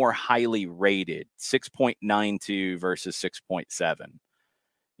much more highly rated, 6.92 versus 6.7.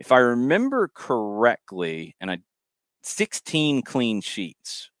 If I remember correctly, 16 clean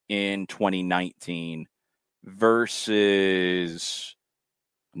sheets in 2019 versus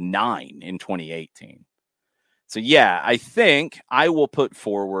 9 in 2018. So, yeah, I think I will put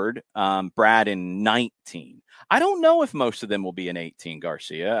forward Brad in 19. I don't know if most of them will be in 18,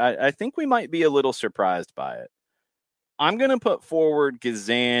 Garcia. I think we might be a little surprised by it. I'm going to put forward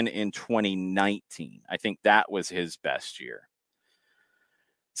Gazan in 2019. I think that was his best year.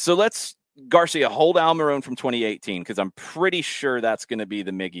 So let's, Garcia, hold Almiron from 2018 because I'm pretty sure that's going to be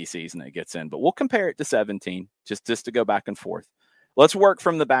the Miggy season that gets in. But we'll compare it to 17 just to go back and forth. Let's work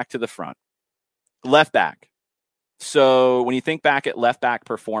from the back to the front. Left back. So when you think back at left back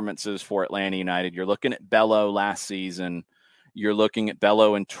performances for Atlanta United, you're looking at Bello last season. You're looking at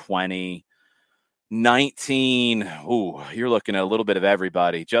Bello in 2019. You're looking at a little bit of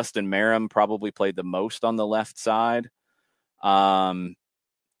everybody. Justin Merrim probably played the most on the left side.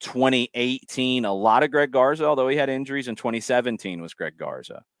 2018, a lot of Greg Garza, although he had injuries. In 2017 was Greg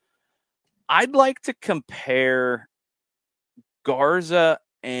Garza. I'd like to compare Garza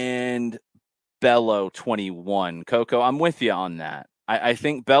and Bello 21. Coco, I'm with you on that. I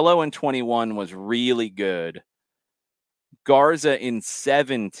think Bello in 21 was really good. Garza in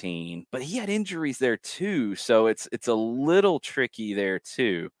 17, but he had injuries there too, so it's a little tricky there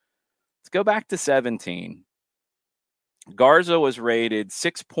too. Let's go back to 17. Garza was rated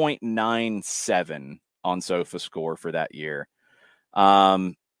 6.97 on SofaScore for that year.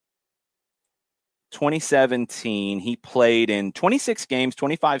 2017, he played in 26 games,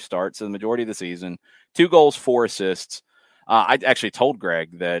 25 starts, so the majority of the season, 2 goals, 4 assists. I actually told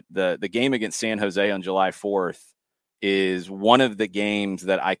Greg that the game against San Jose on July 4th is one of the games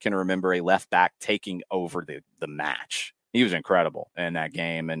that I can remember a left back taking over the match. He was incredible in that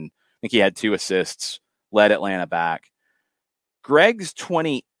game, and I think he had 2 assists, led Atlanta back. Greg's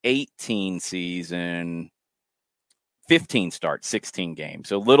 2018 season, 15 starts, 16 games.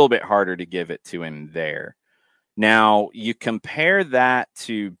 So a little bit harder to give it to him there. Now, you compare that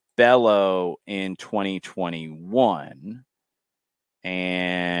to Bello in 2021,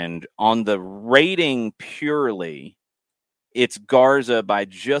 and on the rating purely, it's Garza by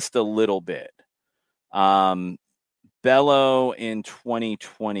just a little bit. Bello in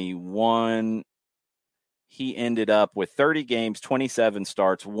 2021, he ended up with 30 games, 27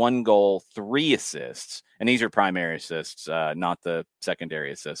 starts, 1 goal, 3 assists. And these are primary assists, not the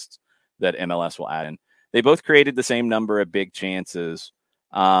secondary assists that MLS will add in. They both created the same number of big chances.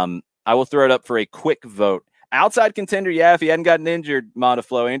 I will throw it up for a quick vote. Outside contender, yeah, if he hadn't gotten injured,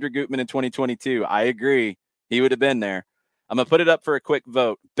 Modaflow, Andrew Gutman in 2022. I agree. He would have been there. I'm going to put it up for a quick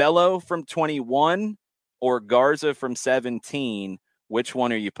vote. Bello from 21 or Garza from 17. Which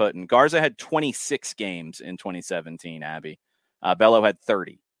one are you putting? Garza had 26 games in 2017, Abby. Bello had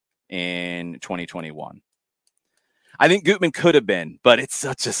 30 in 2021. I think Gutman could have been, but it's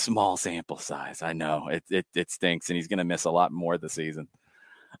such a small sample size. I know it stinks, and he's going to miss a lot more this season.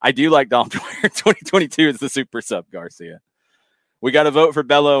 I do like Dom Dwyer 2022 as the super sub, Garcia. We got to vote for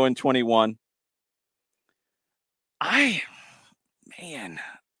Bello in 21.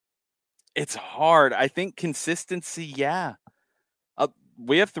 It's hard. I think consistency, yeah.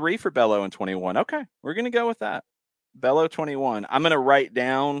 We have 3 for Bello in 21. Okay, we're going to go with that. Bello 21. I'm going to write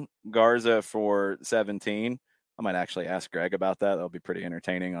down Garza for 17. I might actually ask Greg about that. That'll be pretty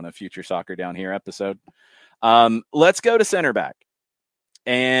entertaining on a future Soccer Down Here episode. Let's go to center back.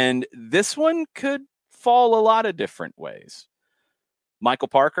 And this one could fall a lot of different ways. Michael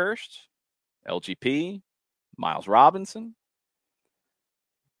Parkhurst, LGP, Miles Robinson.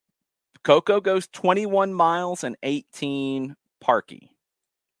 Coco goes 21 miles and 18 Parky.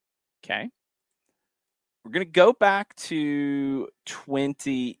 Okay. We're going to go back to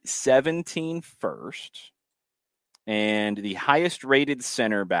 2017 first. And the highest rated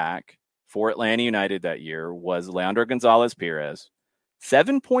center back for Atlanta United that year was Leandro Gonzalez Perez,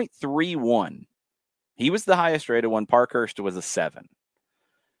 7.31. He was the highest rated one. Parkhurst was a 7.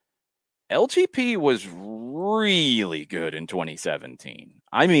 LGP was really good in 2017.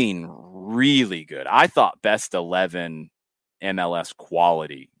 I mean, really good. I thought best 11 MLS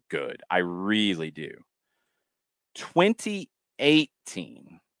quality good. I really do.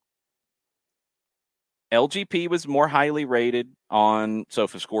 2018, LGP was more highly rated on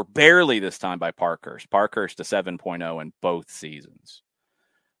SofaScore, barely this time by Parkhurst. Parkhurst a 7.0 in both seasons.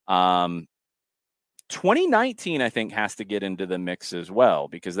 2019, I think, has to get into the mix as well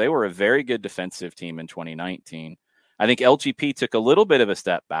because they were a very good defensive team in 2019. I think LGP took a little bit of a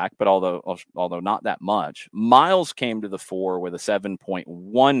step back, but although not that much. Miles came to the fore with a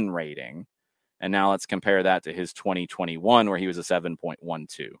 7.1 rating, and now let's compare that to his 2021 where he was a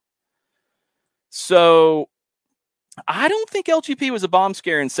 7.12. So I don't think LGP was a bomb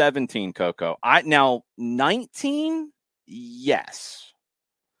scare in 17, Coco. Now 19, yes.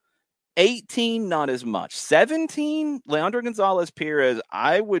 18, not as much. 17, Leandro Gonzalez Perez,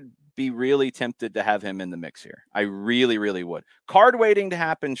 I would be really tempted to have him in the mix here. I really, really would. Card waiting to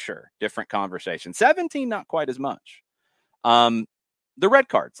happen, sure. Different conversation. 17, not quite as much. The red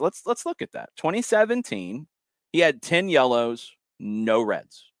cards, let's look at that. 2017, he had 10 yellows, no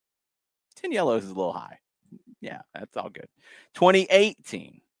reds. 10 yellows is a little high. Yeah, that's all good.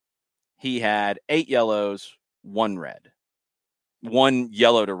 2018, he had 8 yellows, 1 red. 1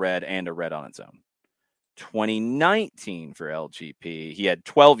 yellow to red and a red on its own. 2019 for LGP, he had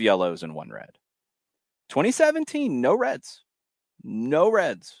 12 yellows and 1 red. 2017, no reds. No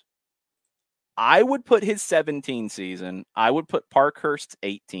reds. I would put his 17 season, I would put Parkhurst's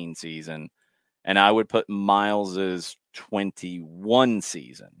 18 season, and I would put Miles's 21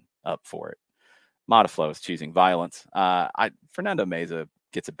 season up for it. Modiflow is choosing violence. Fernando Meza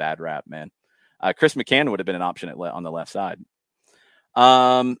gets a bad rap, man. Chris McCann would have been an option on the left side.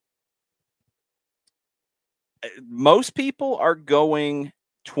 Most people are going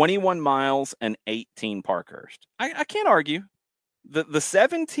 21 Miles and 18 Parkhurst. I can't argue. The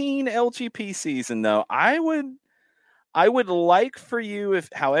 17 LGP season, though, I would like for you, if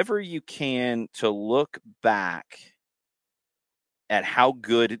however you can, to look back at how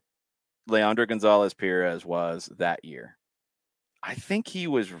good Leandro Gonzalez Perez was that year. I think he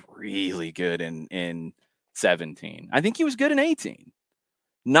was really good in 17. I think he was good in 18.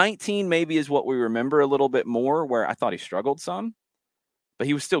 19 maybe is what we remember a little bit more, where I thought he struggled some, but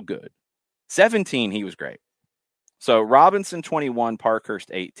he was still good. 17, he was great. So Robinson 21,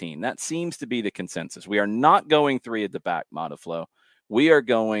 Parkhurst 18. That seems to be the consensus. We are not going 3 at the back, Modiflow. We are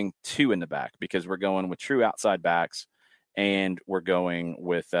going 2 in the back because we're going with true outside backs and we're going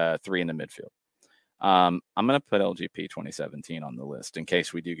with 3 in the midfield. I'm going to put LGP 2017 on the list in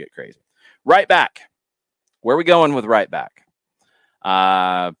case we do get crazy. Right back. Where are we going with right back?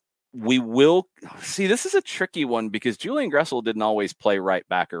 We will see. This is a tricky one because Julian Gressel didn't always play right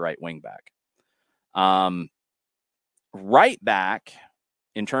back or right wing back. Right back,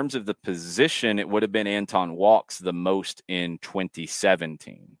 in terms of the position, it would have been Anton Walks the most in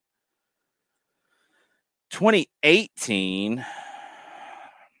 2017. 2018,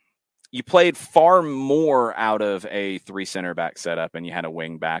 you played far more out of a 3 center back setup and you had a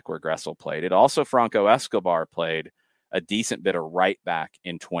wing back where Gressel played it. Also, Franco Escobar played a decent bit of right back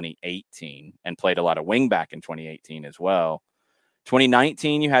in 2018 and played a lot of wing back in 2018 as well.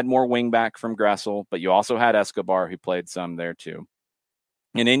 2019, you had more wing back from Gressel, but you also had Escobar who played some there too.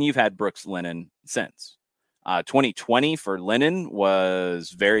 And then you've had Brooks Lennon since. 2020 for Lennon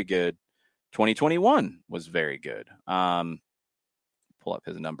was very good. 2021 was very good. Pull up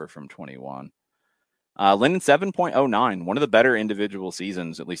his number from 21. Lennon 7.09, one of the better individual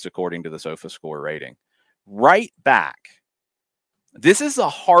seasons, at least according to the SofaScore rating. Right back. This is a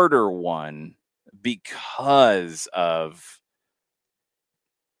harder one because of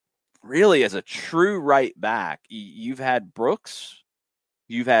really, as a true right back, you've had Brooks,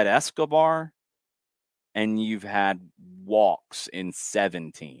 you've had Escobar, and you've had Walks in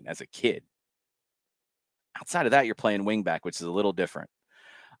 17 as a kid. Outside of that, you're playing wing back, which is a little different.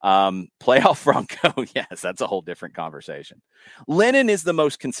 Playoff Franco, yes, that's a whole different conversation. Lennon is the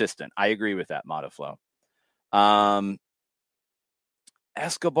most consistent. I agree with that, Modiflow.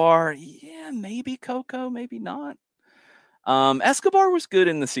 Escobar, yeah, maybe Coco, maybe not. Escobar was good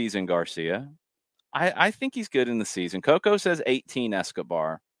in the season, Garcia. I think he's good in the season. Coco says 18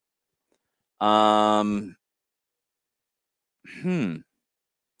 Escobar.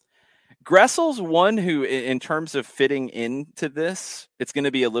 Gressel's one who, in terms of fitting into this, it's going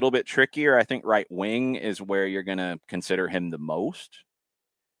to be a little bit trickier. I think right wing is where you're going to consider him the most.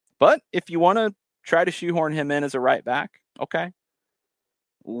 But if you want to try to shoehorn him in as a right back, okay.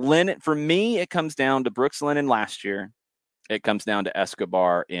 Lennon, for me, it comes down to Brooks Lennon last year. It comes down to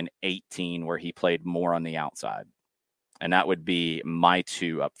Escobar in 18, where he played more on the outside. And that would be my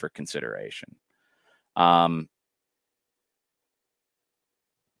 2 up for consideration.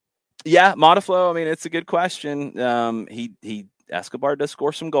 Yeah, Modiflow. I mean, it's a good question. Escobar does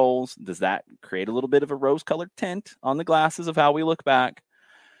score some goals. Does that create a little bit of a rose-colored tint on the glasses of how we look back?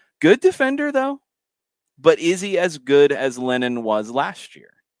 Good defender, though. But is he as good as Lennon was last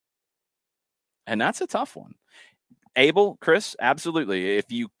year? And that's a tough one. Abel, Chris, absolutely.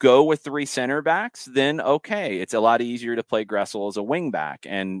 If you go with 3 center backs, then okay, it's a lot easier to play Gressel as a wing back.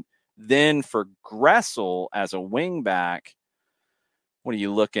 And then for Gressel as a wing back, what are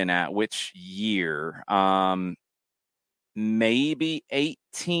you looking at? Which year? Maybe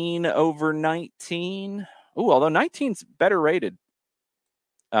 18 over 19. Oh, although 19's better rated.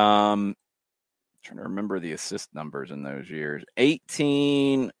 Trying to remember the assist numbers in those years.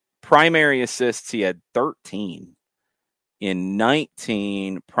 18 primary assists, he had 13. In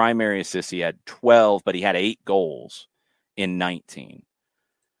 19 primary assists, he had 12, but he had 8 goals in 19.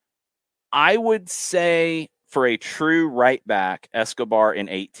 I would say for a true right back, Escobar in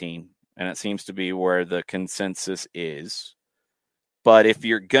 18, and it seems to be where the consensus is. But if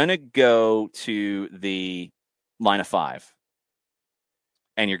you're going to go to the line of 5,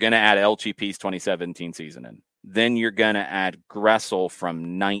 and you're going to add LGP's 2017 season in, then you're going to add Gressel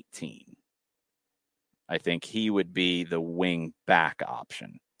from 19. I think he would be the wing back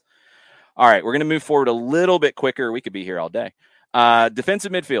option. All right, we're going to move forward a little bit quicker. We could be here all day.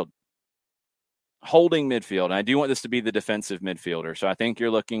 Defensive midfield. Holding midfield. And I do want this to be the defensive midfielder. So I think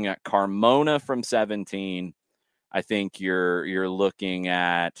you're looking at Carmona from 17. I think you're looking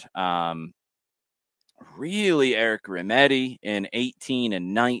at really Eric Remedi in 18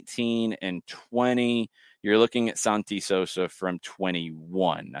 and 19 and 20. You're looking at Santi Sosa from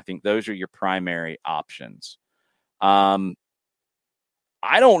 21. I think those are your primary options. I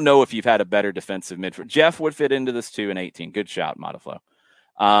don't know if you've had a better defensive midfield. Jeff would fit into this too in 18. Good shout, Modiflow.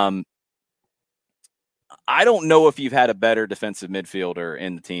 I don't know if you've had a better defensive midfielder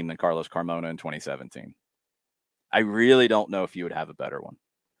in the team than Carlos Carmona in 2017. I really don't know if you would have a better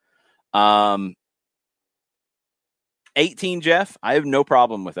one. 18 Jeff, I have no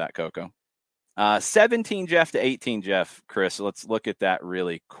problem with that, Coco. 17 Jeff to 18 Jeff, Chris. Let's look at that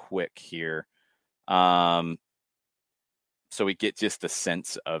really quick here. So we get just a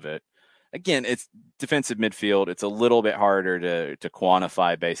sense of it. Again, it's defensive midfield. It's a little bit harder to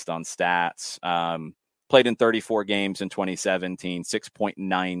quantify based on stats. Played in 34 games in 2017.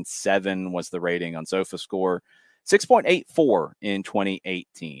 6.97 was the rating on SofaScore. 6.84 in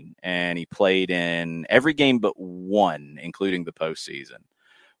 2018. And he played in every game but one, including the postseason.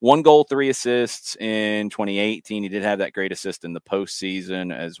 1 goal, 3 assists in 2018. He did have that great assist in the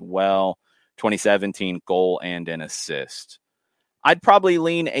postseason as well. 2017, goal and an assist. I'd probably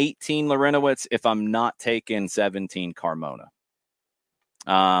lean 18 Larentowicz if I'm not taking 17 Carmona.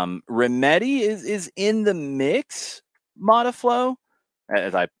 Remedi is in the mix, Modiflow,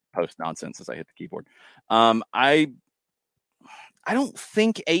 as I post nonsense as I hit the keyboard. I don't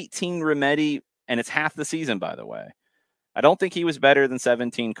think 18 Remedi, and it's half the season, by the way. I don't think he was better than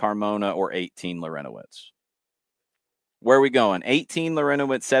 17 Carmona or 18 Larentowicz. Where are we going? 18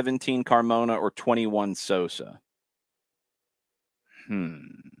 Larentowicz, 17 Carmona, or 21 Sosa?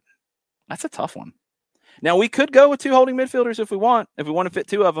 That's a tough one. Now, we could go with 2 holding midfielders if we want to fit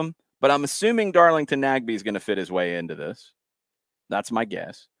 2 of them, but I'm assuming Darlington Nagbe is going to fit his way into this. That's my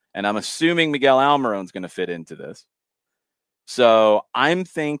guess. And I'm assuming Miguel Almiron is going to fit into this. So I'm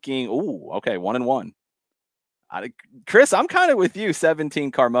thinking, 1 and 1. Chris, I'm kind of with you,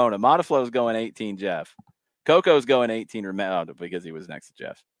 17 Carmona. Modiflow's going 18 Jeff. Coco's going 18 Remedi because he was next to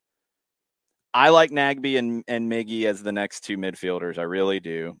Jeff. I like Nagbe and Miggy as the next 2 midfielders. I really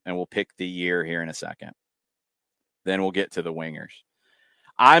do. And we'll pick the year here in a second. Then we'll get to the wingers.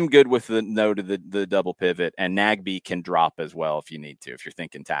 I'm good with the double pivot, and Nagbe can drop as well if you need to, if you're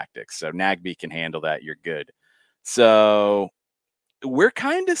thinking tactics. So Nagbe can handle that. You're good. So we're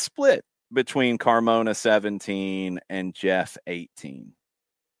kind of split between Carmona 17 and Jeff 18.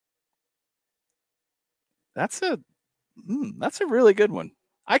 That's a really good one.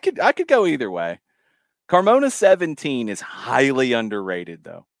 I could go either way. Carmona 17 is highly underrated,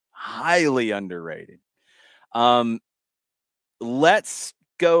 though. Highly underrated. Let's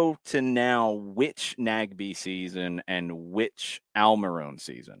go to now which Nagbe season and which Almiron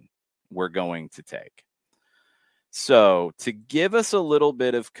season we're going to take. So to give us a little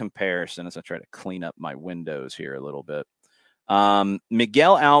bit of comparison, as I try to clean up my windows here a little bit,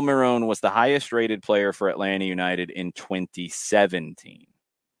 Miguel Almiron was the highest rated player for Atlanta United in 2017.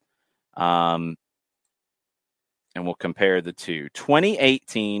 And we'll compare the two.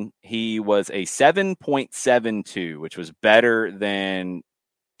 2018, he was a 7.72, which was better than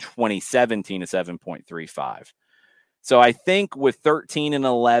 2017, a 7.35. So I think with 13 and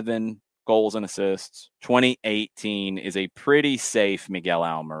 11 goals and assists, 2018 is a pretty safe Miguel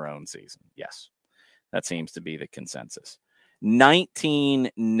Almiron season. Yes, that seems to be the consensus.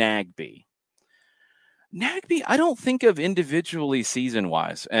 19 Nagbe. Nagbe, I don't think of individually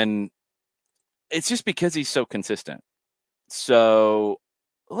season-wise, and it's just because he's so consistent. So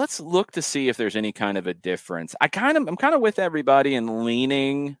let's look to see if there's any kind of a difference. I'm kind of with everybody and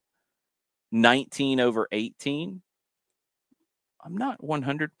leaning 19 over 18. I'm not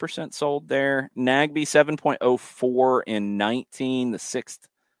 100% sold there. Nagbe 7.04 in 19, the sixth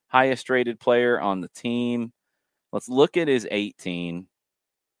highest rated player on the team. Let's look at his 18.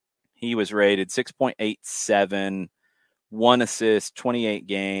 He was rated 6.87, 1 assist, 28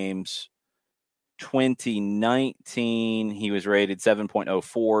 games. 2019, he was rated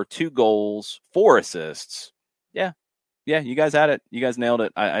 7.04, 2 goals, 4 assists. Yeah, you guys had it. You guys nailed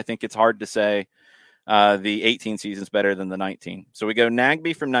it. I think it's hard to say the 18 season's better than the 19. So we go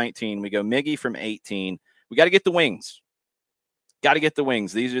Nagbe from 19. We go Miggy from 18. We got to get the wings.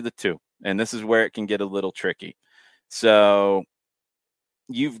 These are the two. And this is where it can get a little tricky. So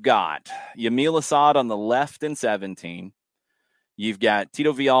you've got Yamil Asad on the left in 17. You've got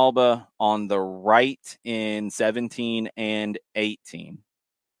Tito Villalba on the right in 17 and 18.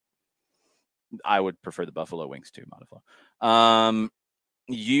 I would prefer the Buffalo Wings too, Modiflo.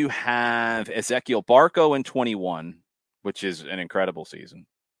 You have Ezequiel Barco in 21, which is an incredible season.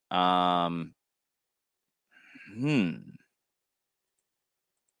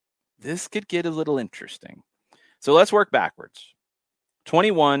 This could get a little interesting. So let's work backwards.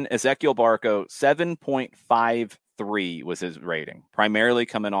 21, Ezequiel Barco, 7.53 was his rating, primarily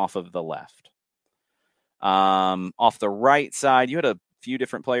coming off of the left. Off the right side, you had a few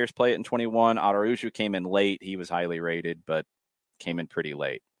different players play it in 21. Araujo came in late. He was highly rated, but came in pretty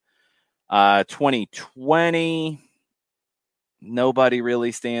late. 2020, nobody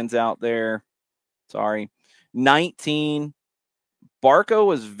really stands out there. Sorry. 19, Barco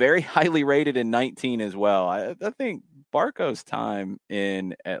was very highly rated in 19 as well. I think Barco's time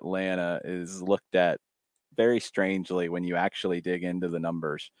in Atlanta is looked at very strangely when you actually dig into the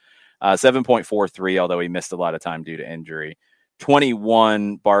numbers. 7.43, although he missed a lot of time due to injury.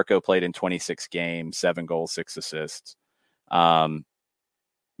 21, Barco played in 26 games, 7 goals, 6 assists. But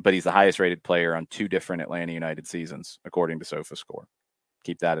he's the highest rated player on 2 different Atlanta United seasons, according to SofaScore.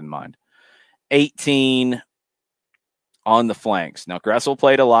 Keep that in mind. 18 on the flanks. Now, Gressel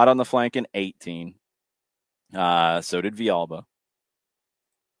played a lot on the flank in 18. So did Villalba.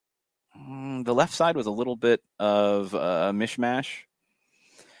 The left side was a little bit of a mishmash.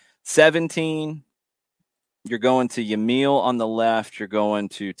 17, you're going to Yamil on the left. You're going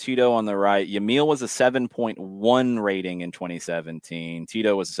to Tito on the right. Yamil was a 7.1 rating in 2017.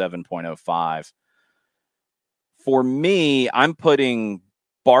 Tito was a 7.05. For me, I'm putting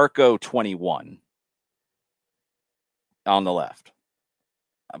Barco 21 on the left.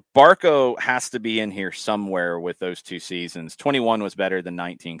 Barco has to be in here somewhere with those 2 seasons. 21 was better than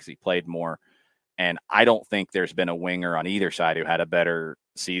 19 because he played more. And I don't think there's been a winger on either side who had a better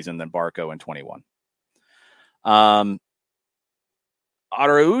season than Barco in 21.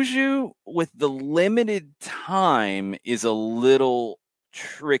 Araujo, with the limited time, is a little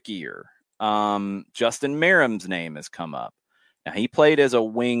trickier. Justin Merrim's name has come up. Now, he played as a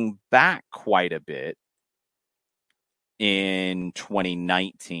wing back quite a bit in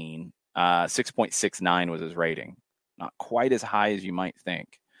 2019. 6.69 was his rating. Not quite as high as you might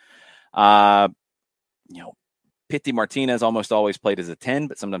think. Pity Martinez almost always played as a 10,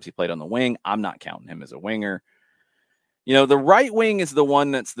 but sometimes he played on the wing. I'm not counting him as a winger. The right wing is the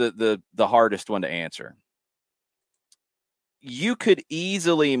one that's the hardest one to answer. You could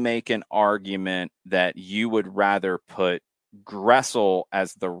easily make an argument that you would rather put Gressel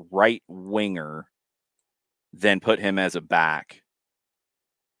as the right winger than put him as a back.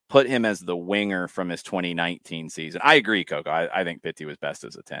 Put him as the winger from his 2019 season. I agree, Coco. I think Pitti was best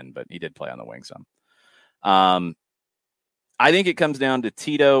as a 10, but he did play on the wing some. I think it comes down to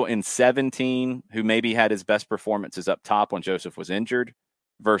Tito in 17, who maybe had his best performances up top when Joseph was injured,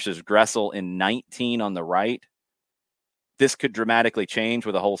 versus Gressel in 19 on the right. This could dramatically change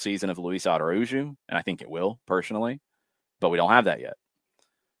with a whole season of Luis Araujo, and I think it will, personally, but we don't have that yet.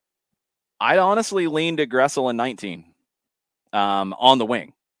 I'd honestly lean to Gressel in 19 on the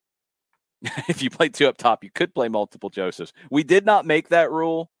wing. If you play 2 up top, you could play multiple Josephs. We did not make that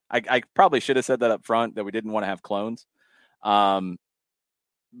rule. I probably should have said that up front, that we didn't want to have clones.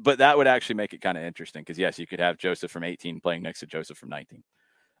 But that would actually make it kind of interesting because, yes, you could have Joseph from 18 playing next to Joseph from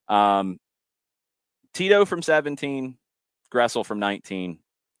 19. Tito from 17, Gressel from 19.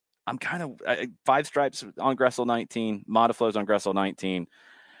 I'm kind of 5 stripes on Gressel 19, Modiflows on Gressel 19.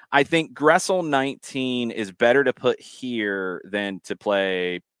 I think Gressel 19 is better to put here than to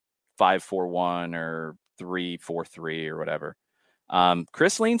play 5-4-1 or 3-4-3 or whatever.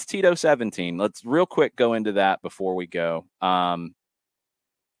 Chris leans Tito 17. Let's real quick go into that before we go.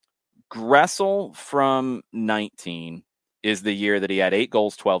 Gressel from 19 is the year that he had 8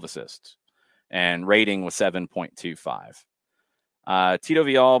 goals, 12 assists, and rating was 7.25. Tito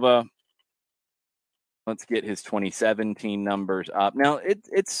Villalba, let's get his 2017 numbers up. Now,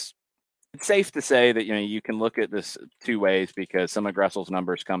 it's safe to say that, you can look at this 2 ways, because some of Gressel's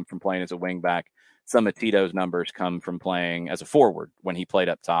numbers come from playing as a wingback. Some of Tito's numbers come from playing as a forward when he played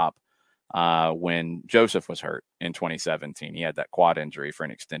up top when Joseph was hurt in 2017. He had that quad injury for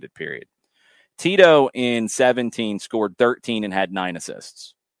an extended period. Tito in 17 scored 13 and had 9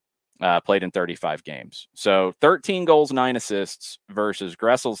 assists, played in 35 games. So 13 goals, 9 assists versus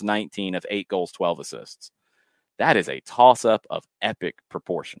Gressel's 19 of 8 goals, 12 assists. That is a toss-up of epic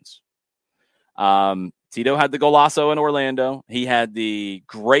proportions. Tito had the golazo in Orlando. He had the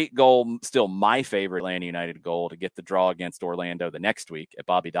great goal, still my favorite Atlanta United goal, to get the draw against Orlando the next week at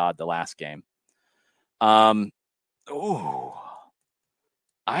Bobby Dodd, the last game. I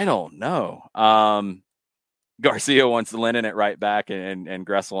don't know. Garcia wants Lennon at right back and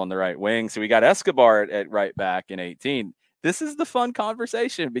Gressel on the right wing. So we got Escobar at right back in 18. This is the fun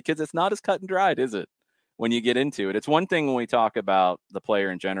conversation because it's not as cut and dried, is it? When you get into it, it's one thing when we talk about the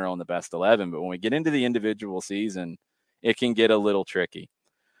player in general and the best 11, but when we get into the individual season, it can get a little tricky.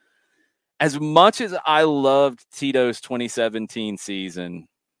 As much as I loved Tito's 2017 season,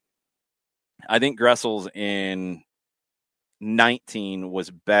 I think Gressel's in 19 was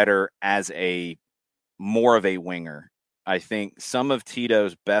better as more of a winger. I think some of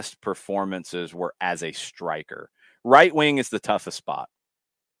Tito's best performances were as a striker. Right wing is the toughest spot.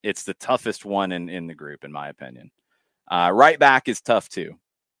 It's the toughest one in the group, in my opinion. Right back is tough too,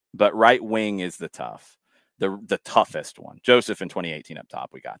 but right wing is the toughest one. Joseph in 2018 up top,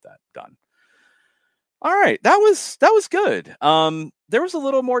 we got that done. All right, that was good. There was a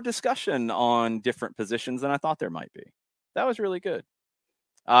little more discussion on different positions than I thought there might be. That was really good.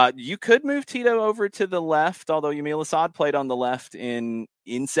 You could move Tito over to the left, although Yamil Assad played on the left in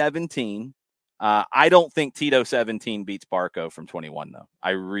 17. I don't think Tito 17 beats Barco from 21, though.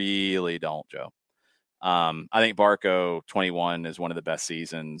 I really don't, Joe. I think Barco 21 is one of the best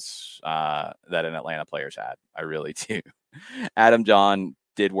seasons that an Atlanta player's had. I really do. Adam John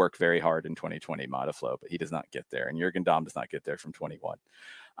did work very hard in 2020 Modiflow, but he does not get there. And Jurgen Damm does not get there from 21.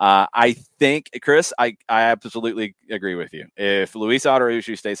 I think, Chris, I absolutely agree with you. If Luis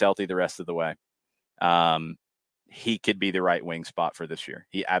Araujo stays healthy the rest of the way, he could be the right wing spot for this year.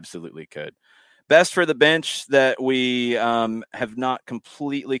 He absolutely could. Best for the bench that we have not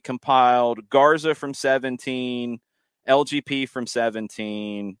completely compiled: Garza from 17, LGP from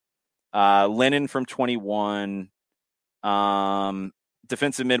 17, Lennon from 21.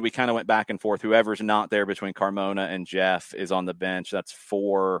 Defensive mid, we kind of went back and forth. Whoever's not there between Carmona and Jeff is on the bench. That's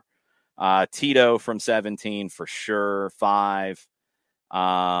 4. Tito from 17 for sure. 5.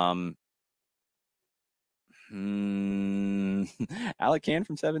 Alec Can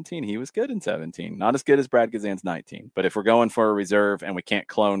from 17. He was good in 17. Not as good as Brad Gazan's 19. But if we're going for a reserve and we can't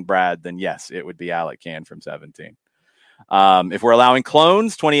clone Brad, then yes, it would be Alec Can from 17. If we're allowing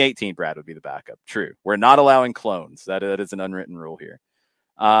clones, 2018 Brad would be the backup. True. We're not allowing clones. That is an unwritten rule here.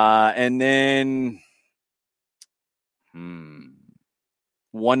 And then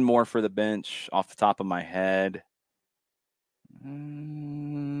one more for the bench off the top of my head.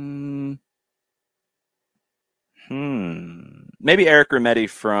 Maybe Eric Remetti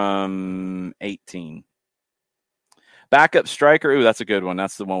from 18. Backup striker. Ooh, that's a good one.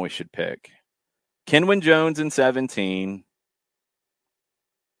 That's the one we should pick. Kenwin Jones in 17.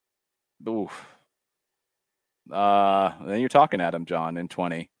 Oof. Then you're talking Adam John in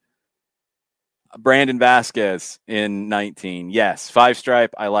 20. Brandon Vasquez in 19. Yes, 5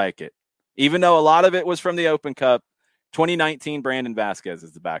 stripe. I like it. Even though a lot of it was from the Open Cup, 2019 Brandon Vasquez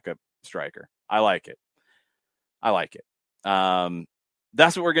is the backup striker. I like it.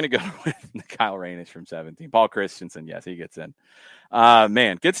 That's what we're going to go with. Kyle Rainish from 17. Paul Christensen. Yes, he gets in.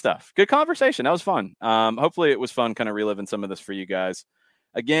 Man, good stuff. Good conversation. That was fun. Hopefully it was fun kind of reliving some of this for you guys.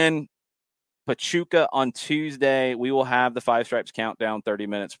 Again, Pachuca on Tuesday. We will have the 5 Stripes countdown 30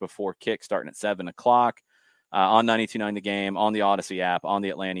 minutes before kick, starting at 7 o'clock on 92.9 The Game, on the Odyssey app, on the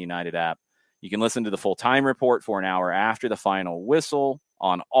Atlanta United app. You can listen to the full time report for an hour after the final whistle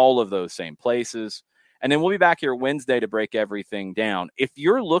on all of those same places. And then we'll be back here Wednesday to break everything down. If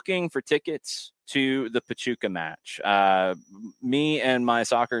you're looking for tickets to the Pachuca match, me and my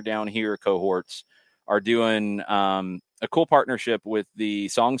Soccer Down Here cohorts are doing a cool partnership with the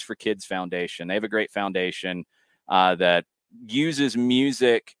Songs for Kids Foundation. They have a great foundation that uses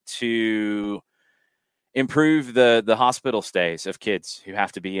music to improve the hospital stays of kids who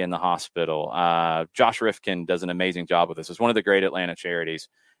have to be in the hospital. Josh Rifkin does an amazing job with this. It's one of the great Atlanta charities.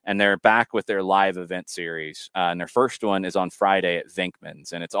 And they're back with their live event series. And their first one is on Friday at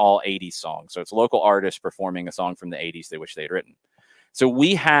Venkman's, and it's all 80s songs. So it's local artists performing a song from the 80s they wish they had written. So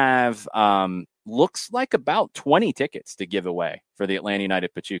we have, looks like about 20 tickets to give away for the Atlanta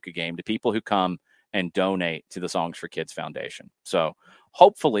United Pachuca game to people who come and donate to the Songs for Kids Foundation. So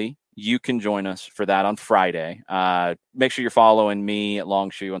hopefully you can join us for that on Friday. Make sure you're following me at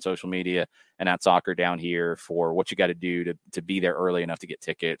Longshoe on social media and at Soccer Down Here for what you got to do to be there early enough to get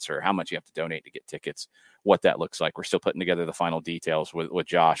tickets, or how much you have to donate to get tickets, what that looks like. We're still putting together the final details with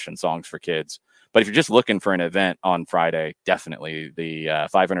Josh and Songs for Kids. But if you're just looking for an event on Friday, definitely the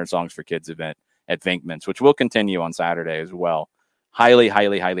 500 Songs for Kids event at Venkman's, which will continue on Saturday as well. Highly,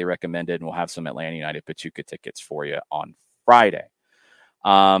 highly, highly recommended. And we'll have some Atlanta United Pachuca tickets for you on Friday.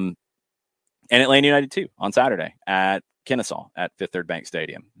 And Atlanta United 2 on Saturday at Kennesaw at Fifth Third Bank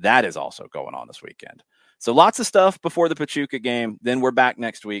Stadium. That is also going on this weekend. So lots of stuff before the Pachuca game. Then we're back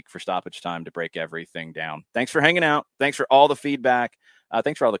next week for stoppage time to break everything down. Thanks for hanging out. Thanks for all the feedback.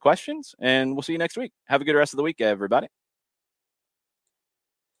 Thanks for all the questions. And we'll see you next week. Have a good rest of the week, everybody.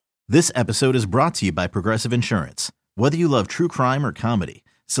 This episode is brought to you by Progressive Insurance. Whether you love true crime or comedy,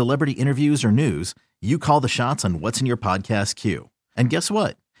 celebrity interviews or news, you call the shots on what's in your podcast queue. And guess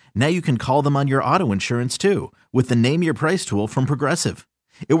what? Now you can call them on your auto insurance too with the Name Your Price tool from Progressive.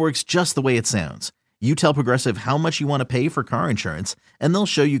 It works just the way it sounds. You tell Progressive how much you want to pay for car insurance, and they'll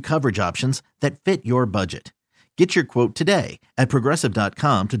show you coverage options that fit your budget. Get your quote today at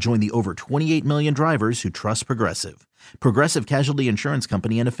Progressive.com to join the over 28 million drivers who trust Progressive. Progressive Casualty Insurance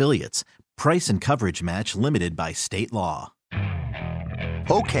Company and Affiliates. Price and coverage match limited by state law.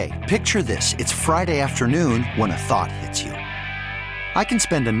 Okay, picture this. It's Friday afternoon when a thought hits you. I can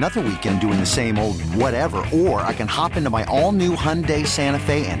spend another weekend doing the same old whatever, or I can hop into my all-new Hyundai Santa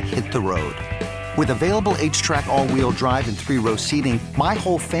Fe and hit the road. With available H-Track all-wheel drive and 3-row seating, my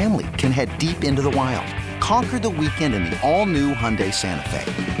whole family can head deep into the wild. Conquer the weekend in the all-new Hyundai Santa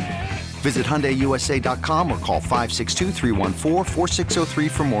Fe. Visit HyundaiUSA.com or call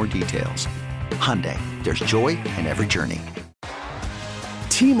 562-314-4603 for more details. Hyundai, there's joy in every journey.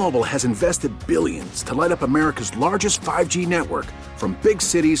 T-Mobile has invested billions to light up America's largest 5G network, from big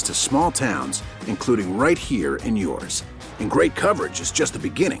cities to small towns, including right here in yours. And great coverage is just the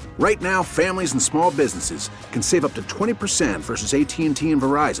beginning. Right now, families and small businesses can save up to 20% versus AT&T and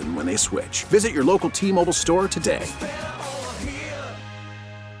Verizon when they switch. Visit your local T-Mobile store today.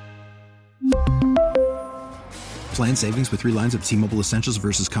 Plan savings with 3 lines of T-Mobile Essentials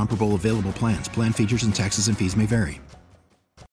versus comparable available plans. Plan features and taxes and fees may vary.